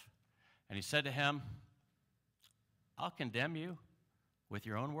live. And he said to him, I'll condemn you with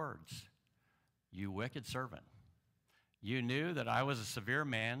your own words, you wicked servant. You knew that I was a severe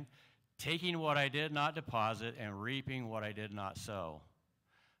man, taking what I did not deposit and reaping what I did not sow.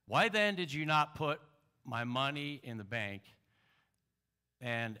 Why then did you not put my money in the bank,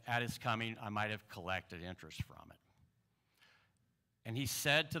 and at its coming I might have collected interest from it? And he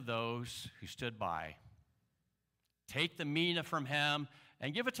said to those who stood by, take the mina from him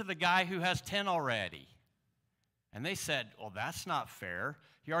and give it to the guy who has 10 already. And they said, well, that's not fair.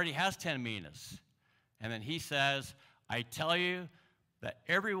 He already has 10 minas. And then he says, I tell you that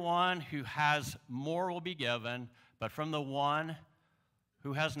everyone who has more will be given, but from the one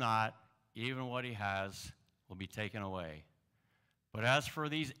who has not, even what he has will be taken away. But as for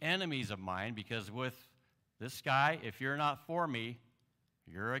these enemies of mine, because with this guy, if you're not for me,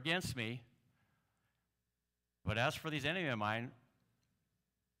 you're against me. But as for these enemies of mine,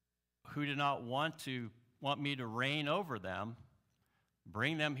 who do not want me to reign over them,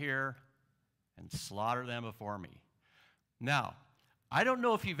 bring them here and slaughter them before me. Now, I don't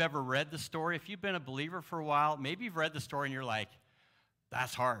know if you've ever read the story. If you've been a believer for a while, maybe you've read the story and you're like,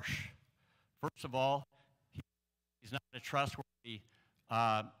 that's harsh. First of all, he's not a trustworthy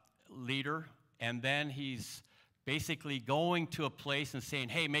leader. And then he's basically going to a place and saying,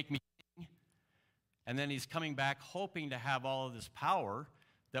 hey, make me king. And then he's coming back hoping to have all of this power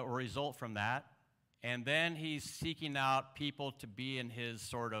that will result from that. And then he's seeking out people to be in his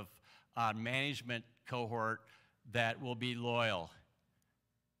sort of management cohort that will be loyal.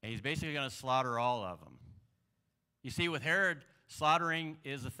 And he's basically going to slaughter all of them. You see, with Herod, slaughtering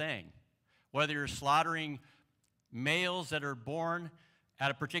is a thing. Whether you're slaughtering males that are born at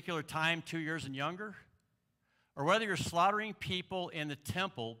a particular time, 2 years and younger, or whether you're slaughtering people in the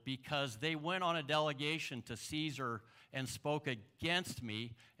temple because they went on a delegation to Caesar and spoke against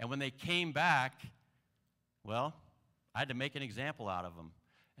me, and when they came back, well, I had to make an example out of them.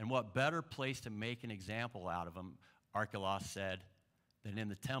 And what better place to make an example out of them, Archelaus said, than in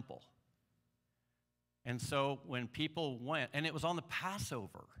the temple. And so when people went, and it was on the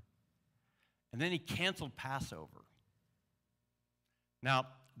Passover, and then he canceled Passover. Now,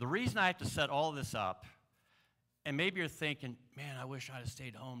 the reason I have to set all this up, and maybe you're thinking, man, I wish I'd have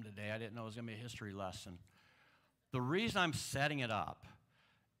stayed home today. I didn't know it was going to be a history lesson. The reason I'm setting it up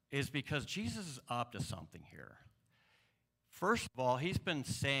is because Jesus is up to something here. First of all, he's been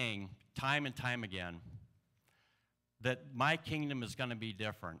saying time and time again that my kingdom is going to be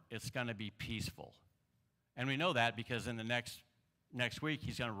different. It's going to be peaceful. And we know that because in the next week,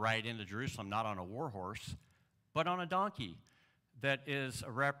 he's going to ride into Jerusalem, not on a war horse, but on a donkey that is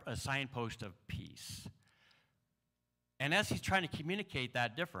a signpost of peace. And as he's trying to communicate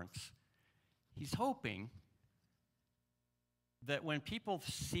that difference, he's hoping that when people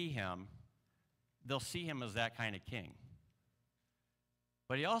see him, they'll see him as that kind of king.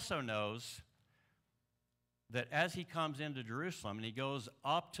 But he also knows that as he comes into Jerusalem and he goes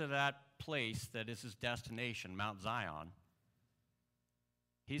up to that place that is his destination, Mount Zion,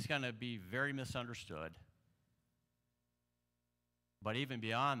 he's going to be very misunderstood. But even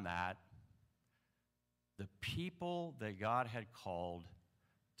beyond that, the people that God had called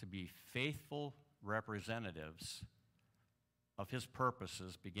to be faithful representatives of his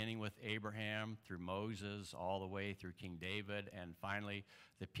purposes, beginning with Abraham, through Moses, all the way through King David, and finally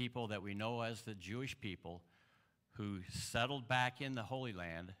the people that we know as the Jewish people who settled back in the Holy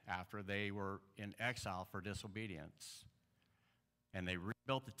Land after they were in exile for disobedience. And they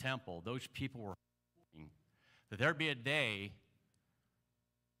rebuilt the temple. Those people were hoping that there'd be a day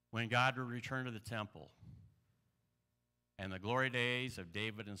when God would return to the temple. And the glory days of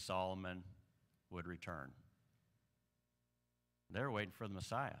David and Solomon would return. They're waiting for the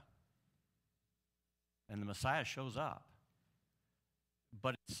Messiah. And the Messiah shows up.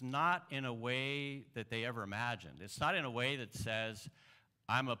 But it's not in a way that they ever imagined. It's not in a way that says,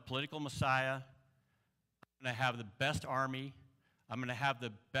 I'm a political Messiah. I'm going to have the best army. I'm going to have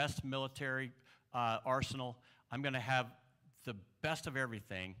the best military arsenal. I'm going to have the best of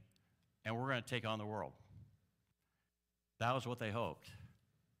everything, and we're going to take on the world. That was what they hoped.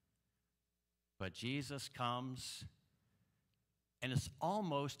 But Jesus comes, and it's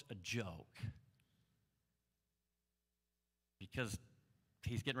almost a joke. Because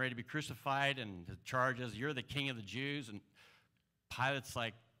he's getting ready to be crucified, and the charge is, you're the king of the Jews. And Pilate's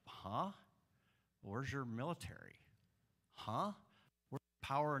like, huh? Where's your military? Huh? Where's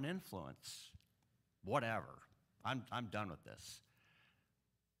power and influence? Whatever. I'm done with this.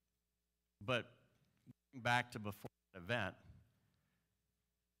 But back to before the event,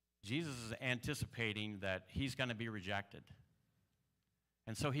 Jesus is anticipating that he's going to be rejected.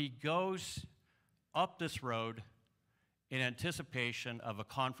 And so he goes up this road in anticipation of a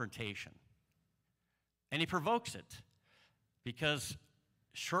confrontation. And he provokes it because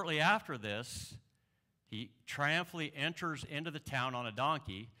shortly after this, he triumphantly enters into the town on a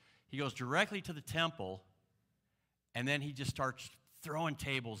donkey. He goes directly to the temple, and then he just starts throwing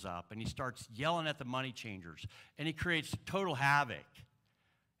tables up, and he starts yelling at the money changers, and he creates total havoc.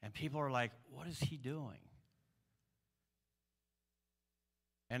 And people are like, what is he doing?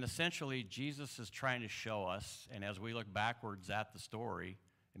 And essentially, Jesus is trying to show us, and as we look backwards at the story,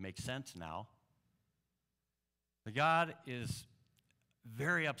 it makes sense now, that God is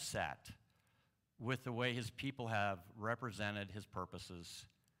very upset with the way his people have represented his purposes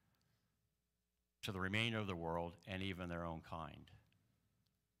to the remainder of the world and even their own kind.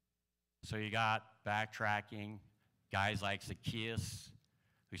 So you got backtracking, guys like Zacchaeus,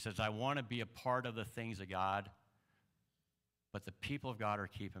 who says, I want to be a part of the things of God, but the people of God are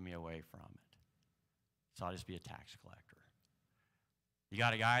keeping me away from it. So I'll just be a tax collector. You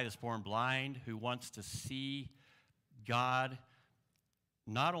got a guy that's born blind who wants to see God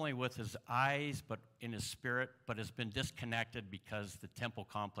not only with his eyes, but in his spirit, but has been disconnected because the temple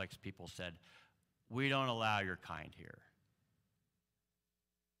complex people said, we don't allow your kind here.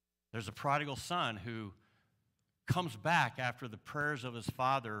 There's a prodigal son who comes back after the prayers of his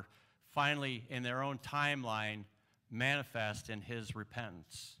father finally, in their own timeline, manifest in his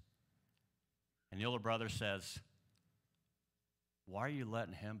repentance. And the older brother says, why are you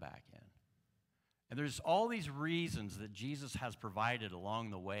letting him back in? And there's all these reasons that Jesus has provided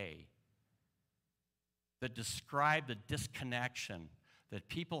along the way that describe the disconnection that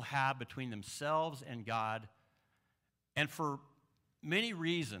people have between themselves and God, and for many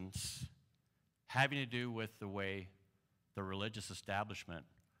reasons having to do with the way the religious establishment,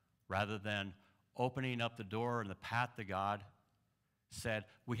 rather than opening up the door and the path to God, said,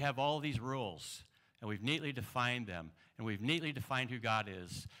 we have all these rules, and we've neatly defined them, and we've neatly defined who God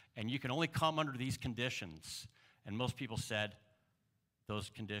is, and you can only come under these conditions. And most people said, those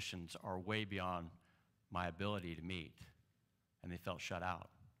conditions are way beyond my ability to meet, and they felt shut out.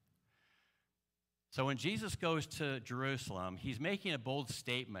 So when Jesus goes to Jerusalem, he's making a bold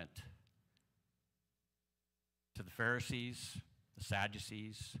statement to the Pharisees, the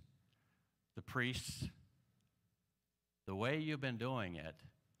Sadducees, the priests. The way you've been doing it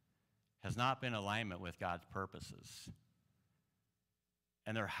has not been in alignment with God's purposes.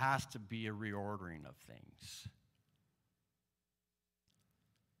 And there has to be a reordering of things.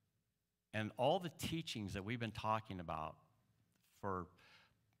 And all the teachings that we've been talking about for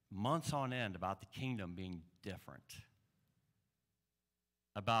months on end about the kingdom being different,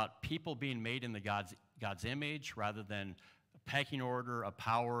 about people being made in God's image rather than a pecking order of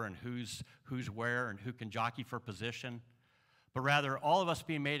power and who's where and who can jockey for position, but rather all of us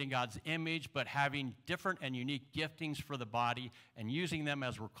being made in God's image, but having different and unique giftings for the body and using them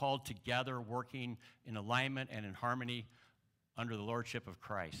as we're called together, working in alignment and in harmony under the lordship of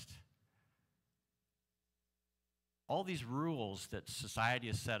Christ. All these rules that society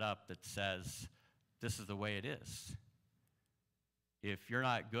has set up that says this is the way it is. If you're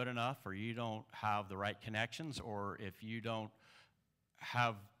not good enough, or you don't have the right connections, or if you don't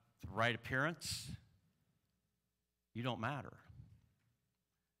have the right appearance, you don't matter.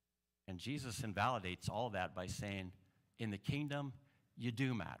 And Jesus invalidates all that by saying, in the kingdom, you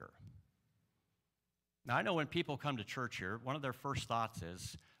do matter. Now, I know when people come to church here, one of their first thoughts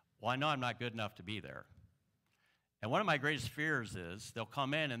is, well, I know I'm not good enough to be there. And one of my greatest fears is they'll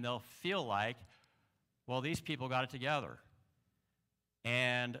come in and they'll feel like, well, these people got it together.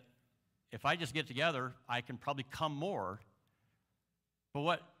 And if I just get together, I can probably come more. But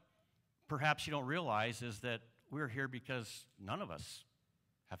what perhaps you don't realize is that we're here because none of us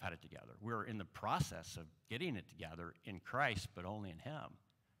have had it together. We're in the process of getting it together in Christ, but only in Him.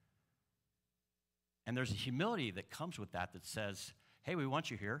 And there's a humility that comes with that says, hey, we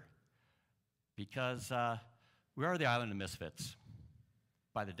want you here because we are the island of misfits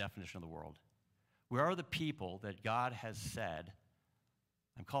by the definition of the world. We are the people that God has said,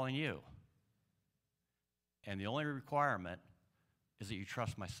 I'm calling you. And the only requirement is that you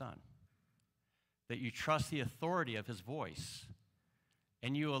trust my Son, that you trust the authority of His voice,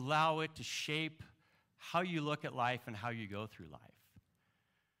 and you allow it to shape how you look at life and how you go through life.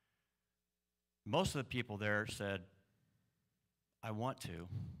 Most of the people there said, I want to,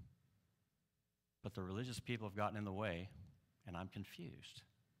 but the religious people have gotten in the way, and I'm confused.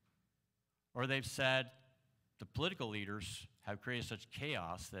 Or they've said, the political leaders have created such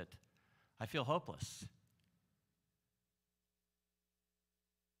chaos that I feel hopeless.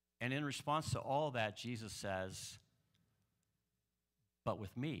 And in response to all that, Jesus says, but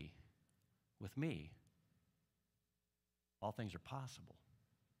with me, all things are possible.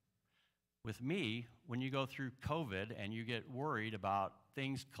 With me, when you go through COVID and you get worried about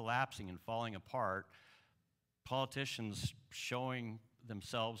things collapsing and falling apart, politicians showing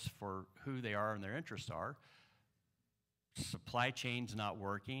themselves for who they are and their interests are, supply chains not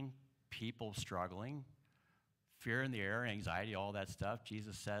working, people struggling, fear in the air, anxiety, all that stuff,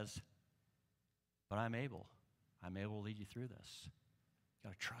 Jesus says, but I'm able to lead you through this. You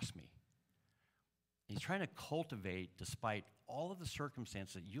got to trust me. He's trying to cultivate, despite all of the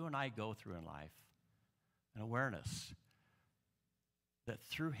circumstances that you and I go through in life, an awareness that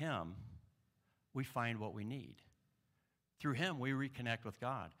through Him, we find what we need. Through Him, we reconnect with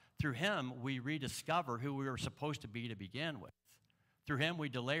God. Through Him, we rediscover who we were supposed to be to begin with. Through Him, we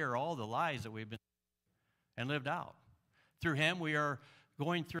delayer all the lies that we've been and lived out. Through Him, we are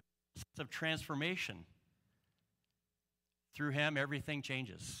going through a process of transformation. Through Him, everything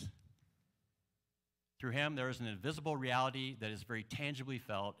changes. Through Him, there is an invisible reality that is very tangibly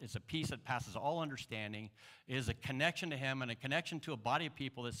felt. It's a peace that passes all understanding. It is a connection to Him and a connection to a body of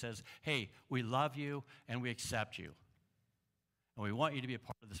people that says, hey, we love you and we accept you. And we want you to be a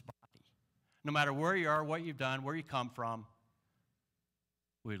part of this body. No matter where you are, what you've done, where you come from,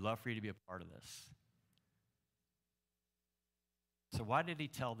 we'd love for you to be a part of this. So why did He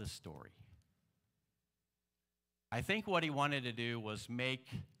tell this story? I think what He wanted to do was make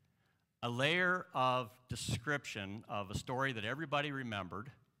a layer of description of a story that everybody remembered,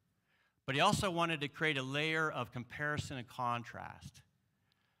 but He also wanted to create a layer of comparison and contrast.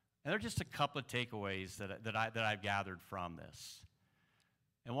 And there are just a couple of takeaways that I've gathered from this.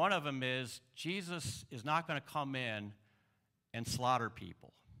 And one of them is Jesus is not going to come in and slaughter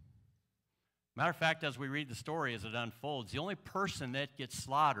people. Matter of fact, as we read the story as it unfolds, the only person that gets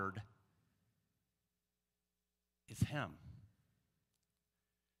slaughtered is Him.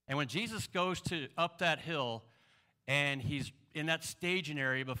 And when Jesus goes up that hill and He's in that staging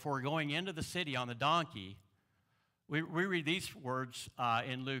area before going into the city on the donkey, we read these words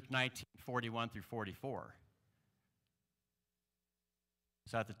in Luke 19:41 through 44.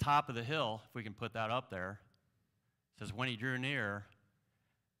 So at the top of the hill, if we can put that up there, it says, when He drew near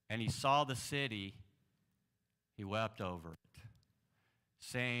and He saw the city, He wept over it,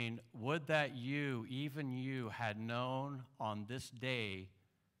 saying, would that you, even you, had known on this day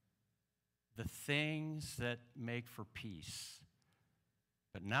the things that make for peace.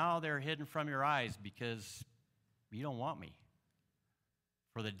 But now they're hidden from your eyes because you don't want me.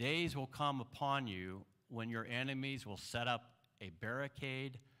 For the days will come upon you when your enemies will set up a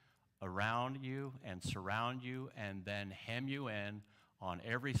barricade around you and surround you and then hem you in on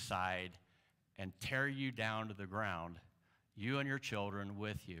every side and tear you down to the ground, you and your children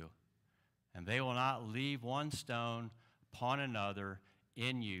with you. And they will not leave one stone upon another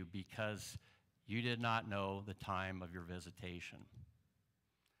in you because you did not know the time of your visitation.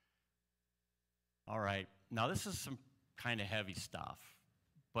 All right, now this is some kind of heavy stuff,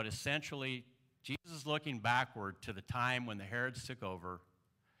 but essentially Jesus is looking backward to the time when the Herods took over,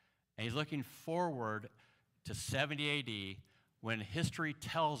 and He's looking forward to 70 A.D. when history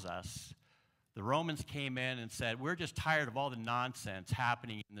tells us the Romans came in and said, we're just tired of all the nonsense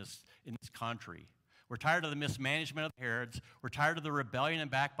happening in this country. We're tired of the mismanagement of the Herods. We're tired of the rebellion and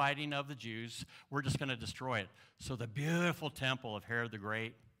backbiting of the Jews. We're just going to destroy it. So the beautiful temple of Herod the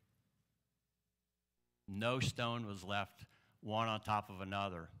Great, no stone was left one on top of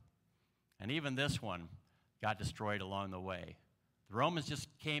another. And even this one got destroyed along the way. The Romans just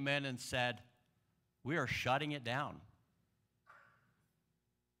came in and said, we are shutting it down.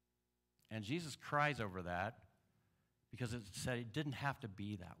 And Jesus cries over that because it said it didn't have to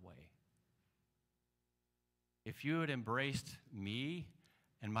be that way. if you had embraced me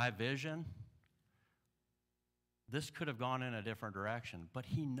and my vision, this could have gone in a different direction. But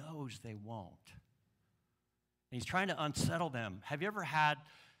he knows they won't. And he's trying to unsettle them. Have you ever had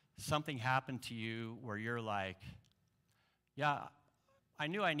something happen to you where you're like, yeah, I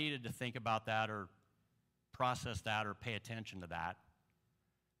knew I needed to think about that or process that or pay attention to that.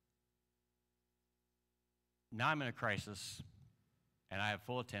 Now I'm in a crisis, and I have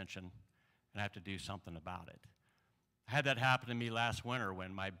full attention, and I have to do something about it. I had that happen to me last winter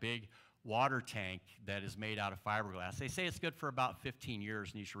when my big water tank that is made out of fiberglass, they say it's good for about 15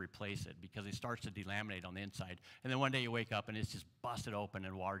 years and you should replace it because it starts to delaminate on the inside. And then one day you wake up and it's just busted open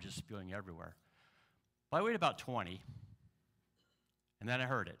and water just spewing everywhere. Well, I waited about 20, and then I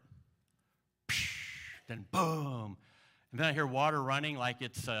heard it. Then boom. And then I hear water running like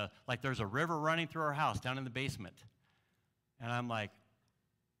it's like there's a river running through our house down in the basement. And I'm like,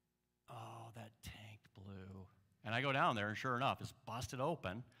 oh, that tank blew. And I go down there, and sure enough, it's busted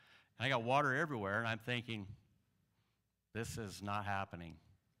open. And I got water everywhere, and I'm thinking, this is not happening.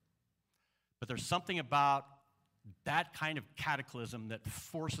 But there's something about that kind of cataclysm that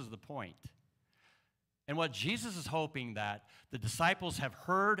forces the point. And what Jesus is hoping that the disciples have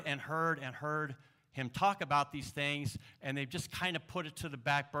heard and heard and heard him talk about these things, and they've just kind of put it to the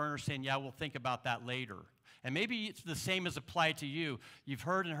back burner saying, yeah, we'll think about that later. And maybe it's the same as applied to you. You've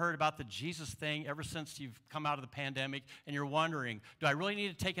heard and heard about the Jesus thing ever since you've come out of the pandemic, and you're wondering, do I really need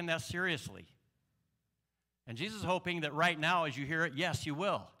to take that seriously? And Jesus is hoping that right now as you hear it, yes, you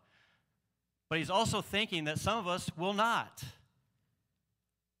will. But he's also thinking that some of us will not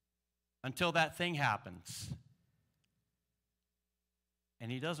until that thing happens.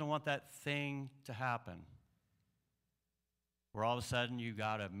 And he doesn't want that thing to happen where all of a sudden you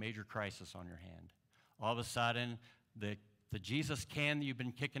got a major crisis on your hand. All of a sudden, the Jesus can that you've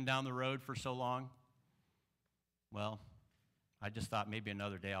been kicking down the road for so long, well, I just thought maybe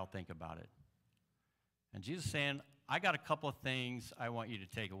another day I'll think about it. And Jesus is saying, I got a couple of things I want you to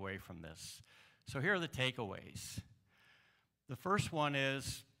take away from this. So here are the takeaways. The first one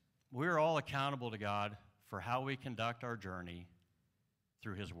is we're all accountable to God for how we conduct our journey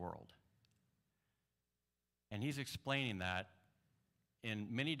through his world. And he's explaining that in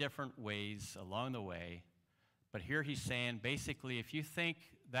many different ways along the way. But here he's saying, basically, if you think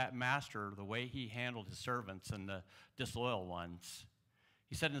that master, the way he handled his servants and the disloyal ones,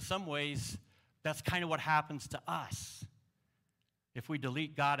 he said in some ways, that's kind of what happens to us. If we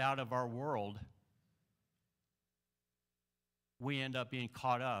delete God out of our world, we end up being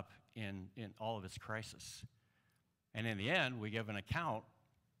caught up in all of its crisis. And in the end, we give an account.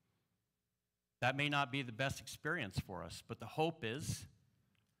 That may not be the best experience for us, but the hope is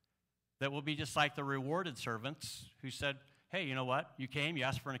that we'll be just like the rewarded servants who said, hey, you know what? You came, you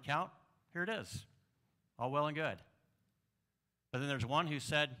asked for an account, here it is. All well and good. But then there's one who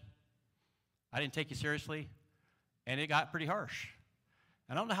said, I didn't take you seriously, and it got pretty harsh.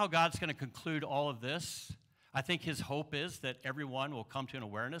 I don't know how God's going to conclude all of this. I think his hope is that everyone will come to an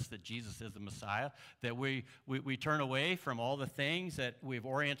awareness that Jesus is the Messiah, that we turn away from all the things that we've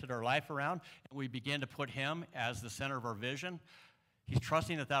oriented our life around, and we begin to put him as the center of our vision. He's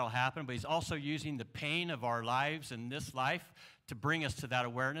trusting that that'll happen, but he's also using the pain of our lives in this life to bring us to that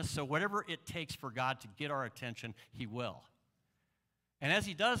awareness. So whatever it takes for God to get our attention, he will. And as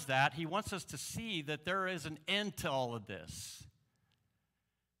he does that, he wants us to see that there is an end to all of this.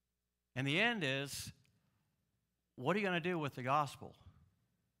 And the end is, what are you going to do with the gospel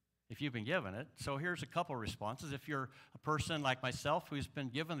if you've been given it? So here's a couple of responses. If you're a person like myself who's been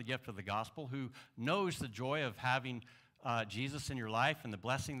given the gift of the gospel, who knows the joy of having Jesus in your life and the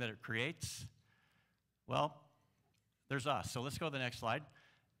blessing that it creates, well, there's us. So let's go to the next slide.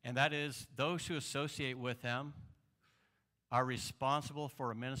 And that is, those who associate with him are responsible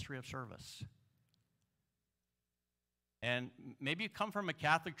for a ministry of service. And maybe you come from a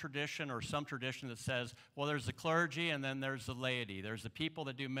Catholic tradition or some tradition that says, well, there's the clergy and then there's the laity. There's the people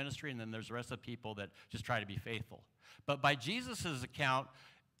that do ministry and then there's the rest of the people that just try to be faithful. But by Jesus' account,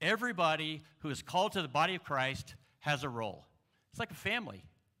 everybody who is called to the body of Christ has a role. It's like a family.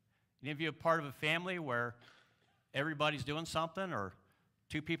 Any of you are part of a family where everybody's doing something or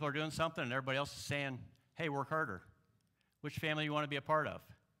two people are doing something and everybody else is saying, hey, work harder. Which family do you want to be a part of?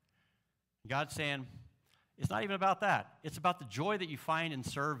 God's saying, it's not even about that. It's about the joy that you find in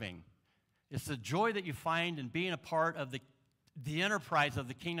serving. It's the joy that you find in being a part of the enterprise of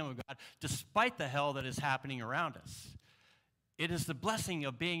the kingdom of God, despite the hell that is happening around us. It is the blessing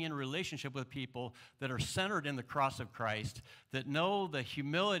of being in relationship with people that are centered in the cross of Christ, that know the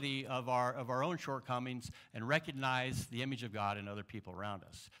humility of our own shortcomings and recognize the image of God in other people around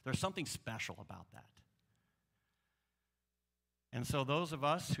us. There's something special about that. And so those of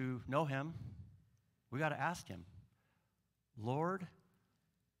us who know him, we got to ask him, Lord,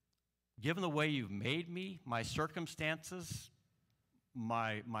 given the way you've made me, my circumstances,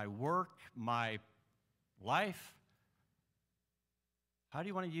 my work, my life, how do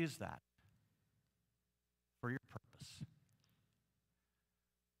you want to use that for your purpose?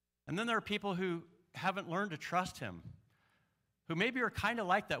 And then there are people who haven't learned to trust him, who maybe are kind of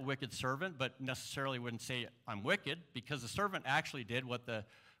like that wicked servant, but necessarily wouldn't say, I'm wicked, because the servant actually did what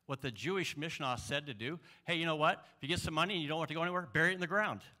the Jewish Mishnah said to do. Hey, you know what? If you get some money and you don't want to go anywhere, bury it in the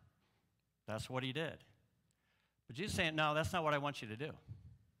ground. That's what he did. But Jesus is saying, no, that's not what I want you to do.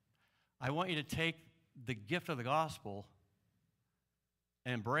 I want you to take the gift of the gospel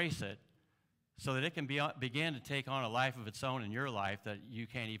and embrace it so that it can begin to take on a life of its own in your life that you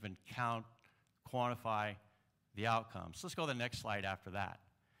can't even quantify the outcomes. Let's go to the next slide after that.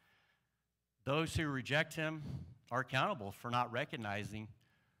 Those who reject him are accountable for not recognizing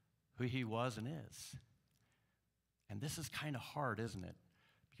who he was and is. And this is kind of hard, isn't it?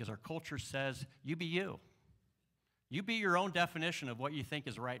 Because our culture says, you be you. You be your own definition of what you think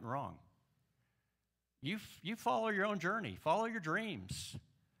is right and wrong. You follow your own journey. Follow your dreams.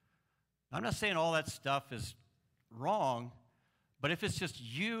 I'm not saying all that stuff is wrong, but if it's just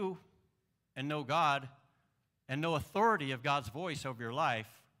you and no God and no authority of God's voice over your life,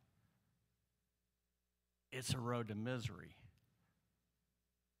 it's a road to misery.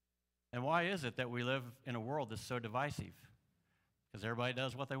 And why is it that we live in a world that's so divisive? Because everybody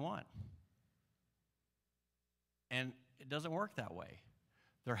does what they want. And it doesn't work that way.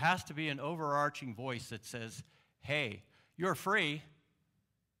 There has to be an overarching voice that says, hey, you're free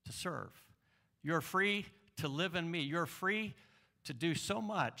to serve. You're free to live in me. You're free to do so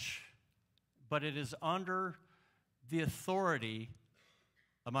much, but it is under the authority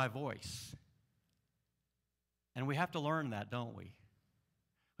of my voice. And we have to learn that, don't we?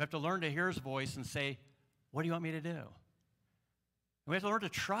 We have to learn to hear his voice and say, what do you want me to do? And we have to learn to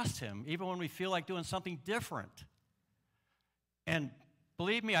trust him, even when we feel like doing something different. And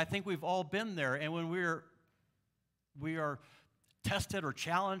believe me, I think we've all been there. And when we are tested or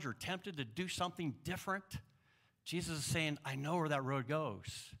challenged or tempted to do something different, Jesus is saying, I know where that road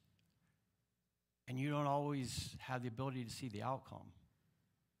goes. And you don't always have the ability to see the outcome.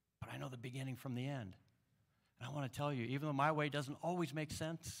 But I know the beginning from the end. And I want to tell you, even though my way doesn't always make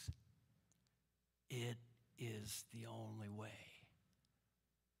sense, it is the only way.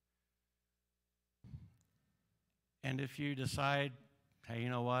 And if you decide, hey, you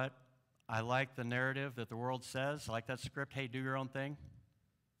know what? I like the narrative that the world says. I like that script. Hey, do your own thing.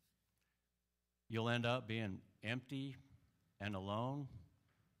 You'll end up being empty and alone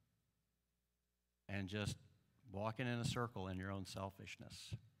and just walking in a circle in your own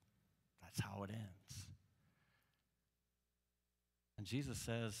selfishness. That's how it ends. And Jesus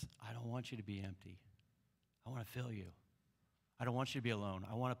says, I don't want you to be empty. I want to fill you. I don't want you to be alone.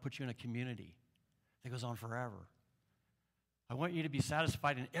 I want to put you in a community that goes on forever. I want you to be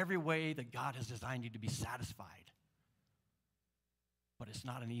satisfied in every way that God has designed you to be satisfied. But it's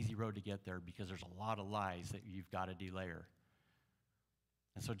not an easy road to get there because there's a lot of lies that you've got to delayer.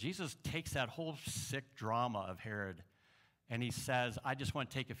 And so Jesus takes that whole sick drama of Herod and he says, I just want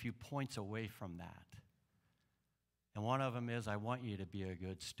to take a few points away from that. And one of them is, I want you to be a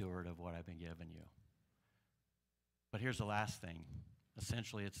good steward of what I've been giving you. But here's the last thing.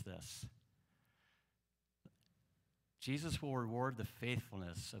 Essentially, it's this. Jesus will reward the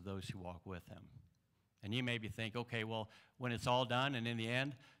faithfulness of those who walk with him. And you maybe think, okay, well, when it's all done and in the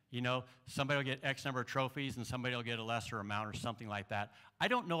end, you know, somebody will get X number of trophies and somebody will get a lesser amount or something like that. I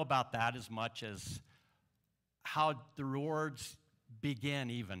don't know about that as much as how the rewards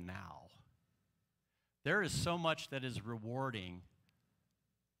begin even now. There is so much that is rewarding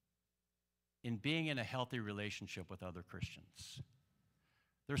in being in a healthy relationship with other Christians.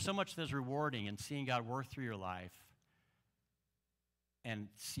 There's so much that's rewarding in seeing God work through your life and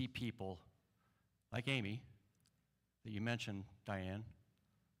see people like Amy, that you mentioned, Diane,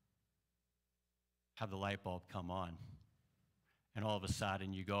 have the light bulb come on. And all of a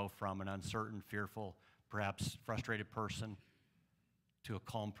sudden you go from an uncertain, fearful, perhaps frustrated person to a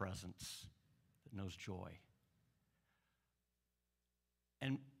calm presence that knows joy.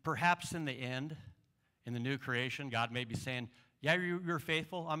 And perhaps in the end, in the new creation, God may be saying, yeah, you're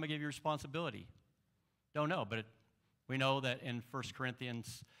faithful, I'm going to give you responsibility. Don't know, but we know that in 1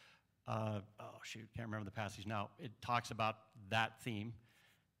 Corinthians, can't remember the passage now, it talks about that theme.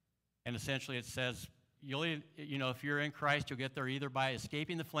 And essentially it says, if you're in Christ, you'll get there either by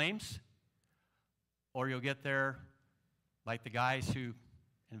escaping the flames, or you'll get there like the guys who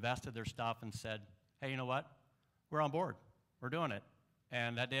invested their stuff and said, hey, you know what? We're on board. We're doing it.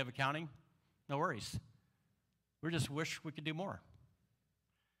 And that day of accounting, no worries. We just wish we could do more.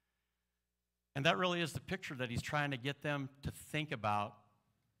 And that really is the picture that he's trying to get them to think about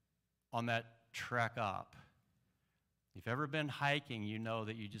on that trek up. If you've ever been hiking, you know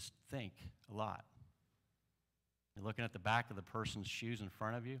that you just think a lot. You're looking at the back of the person's shoes in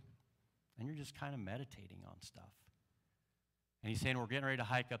front of you, and you're just kind of meditating on stuff. And he's saying, we're getting ready to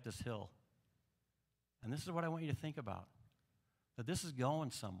hike up this hill. And this is what I want you to think about, that this is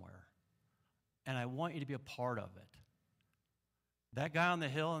going somewhere, and I want you to be a part of it. That guy on the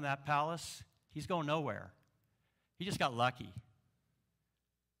hill in that palace, he's going nowhere. He just got lucky.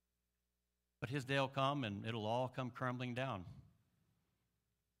 But his day will come, and it'll all come crumbling down.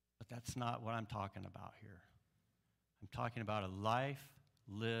 But that's not what I'm talking about here. I'm talking about a life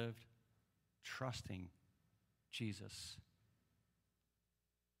lived trusting Jesus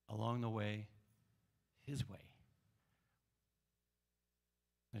along the way, his way.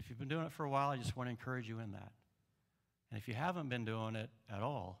 And if you've been doing it for a while, I just want to encourage you in that. And if you haven't been doing it at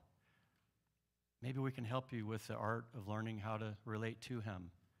all, maybe we can help you with the art of learning how to relate to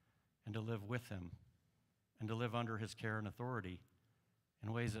him and to live with him and to live under his care and authority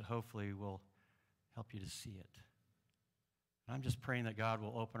in ways that hopefully will help you to see it. And I'm just praying that God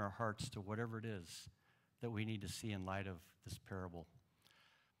will open our hearts to whatever it is that we need to see in light of this parable.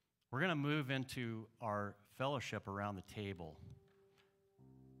 We're going to move into our fellowship around the table.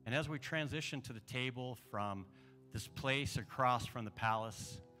 And as we transition to the table from this place across from the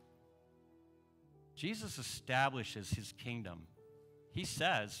palace, Jesus establishes his kingdom. He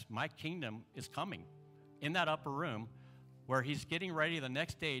says, my kingdom is coming in that upper room where he's getting ready the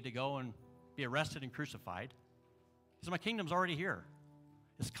next day to go and be arrested and crucified. He says, my kingdom's already here.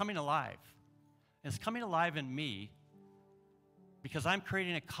 It's coming alive. And it's coming alive in me because I'm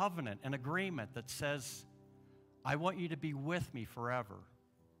creating a covenant, an agreement that says, I want you to be with me forever.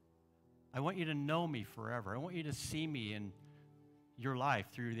 I want you to know me forever. I want you to see me in your life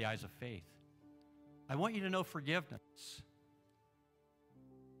through the eyes of faith. I want you to know forgiveness.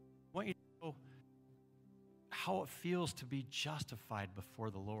 I want you to know how it feels to be justified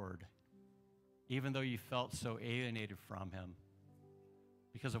before the Lord, even though you felt so alienated from him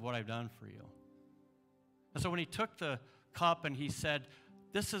because of what I've done for you. And so when he took the cup and he said,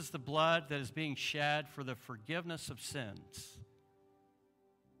 this is the blood that is being shed for the forgiveness of sins.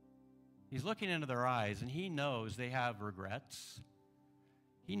 He's looking into their eyes, and he knows they have regrets.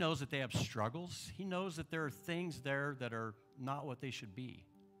 He knows that they have struggles. He knows that there are things there that are not what they should be.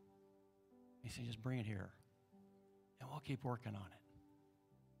 He said, just bring it here, and we'll keep working on it.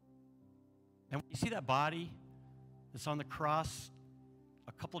 And when you see that body that's on the cross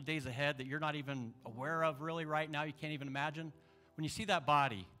a couple of days ahead that you're not even aware of really right now, you can't even imagine, when you see that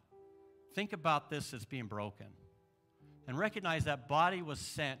body, think about this as being broken. And recognize that body was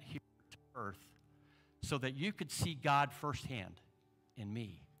sent here to earth so that you could see God firsthand in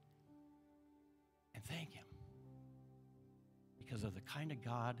me. And thank him. Because of the kind of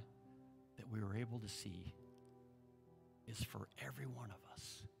God that we were able to see is for every one of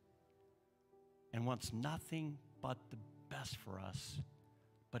us. And wants nothing but the best for us,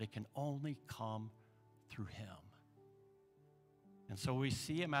 but it can only come through him. And so we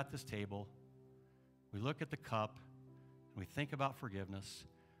see him at this table. We look at the cup, and we think about forgiveness.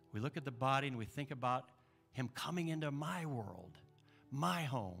 We look at the body, and we think about him coming into my world, my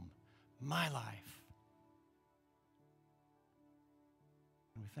home, my life.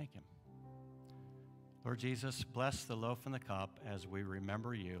 And we thank him. Lord Jesus, bless the loaf and the cup as we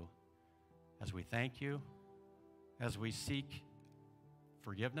remember you, as we thank you, as we seek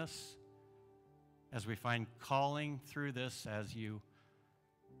forgiveness, as we find calling through this, as you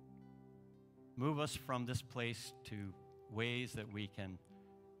move us from this place to ways that we can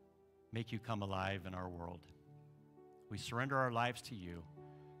make you come alive in our world. We surrender our lives to you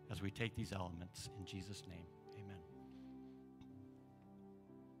as we take these elements. In Jesus' name, amen.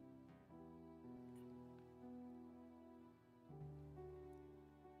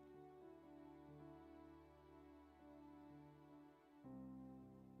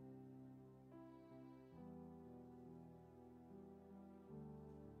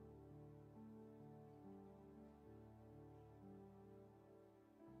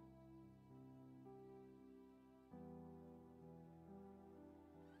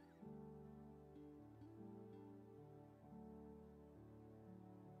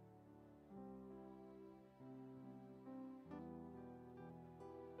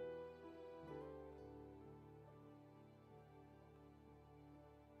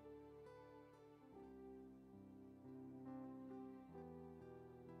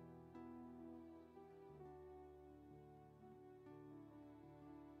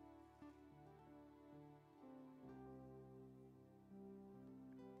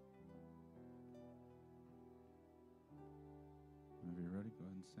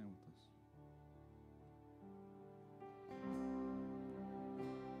 stand with us.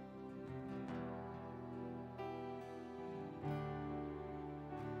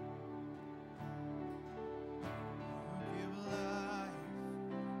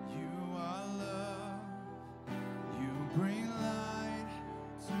 Bring light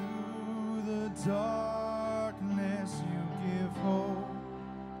to the darkness, you give hope,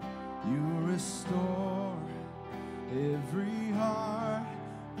 you restore every heart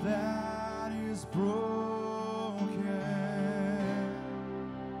that is broken.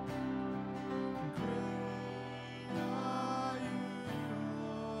 Great are you,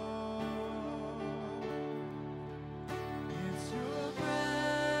 Lord. It's your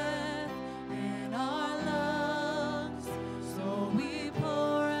breath in our lungs. So we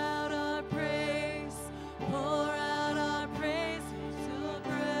pour out our praise, pour out our praise. It's your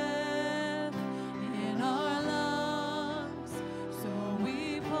breath in our lungs. So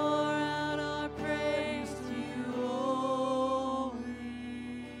we pour out our praise to you only.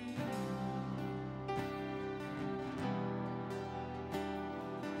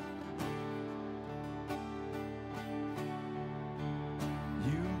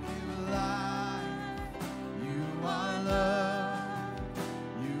 You give life, you are love,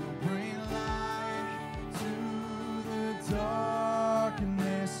 you bring light to the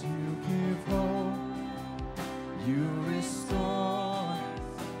darkness, you give hope, you restore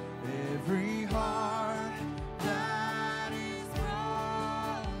every heart that is broken.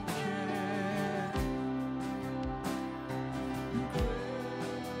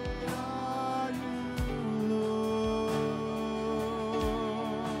 Great are you, Lord.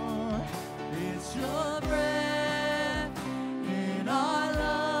 It's your breath in our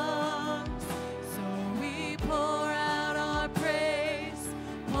lungs. So we pour out our praise,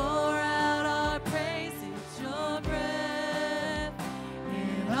 pour out our praise. It's your breath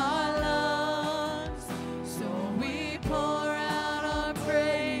in our lungs. So we pour out our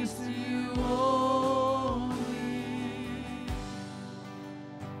praise to you only.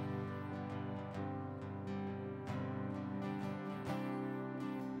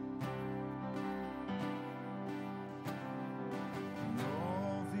 And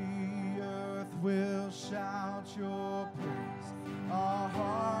all the earth will shout your praise. Our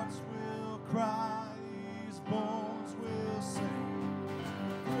hearts will cry, these bones will sing.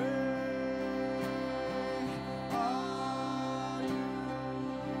 Great are you,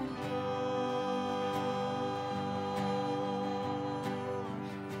 Lord.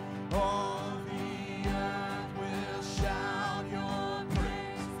 All the earth will shout your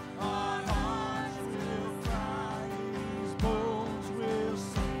praise. Our hearts will cry, these bones will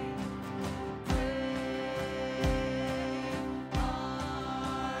sing. Great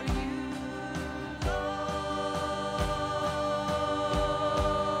are you, Lord.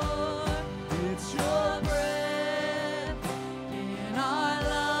 It's your breath in our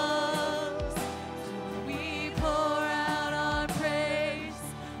lungs. So we pour out our praise,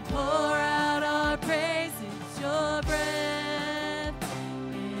 pour out our praise. It's your breath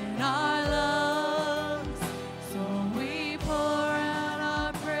in our lungs. So we pour out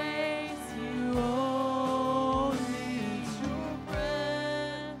our praise to you only. It's your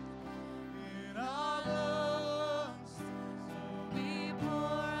breath in our lungs. So we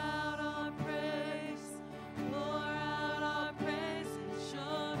pour out our praise, pour out our praise. It's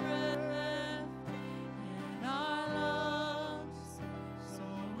your breath in our lungs. So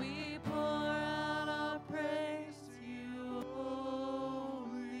we pour out our praise to you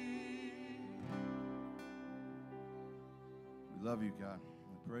only. We love you, God.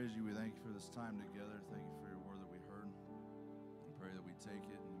 We praise you. We thank you for this time together. Thank you for your word that we heard. We pray that we take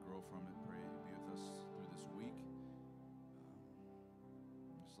it and grow from it. Pray you be with us through this week.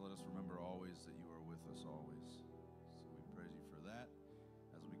 Just let us remember always that you are with us always. So we praise you for that.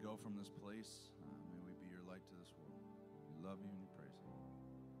 As we go from this place, may we be your light to this world. We love you and we praise you.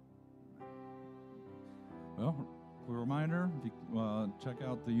 Amen. Well, a reminder, if you, check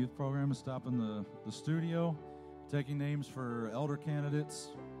out the youth program and stop in the studio, taking names for elder candidates.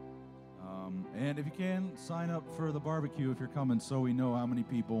 And if you can, sign up for the barbecue if you're coming so we know how many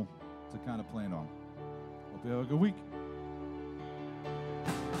people to kind of plan on. Hope you have a good week.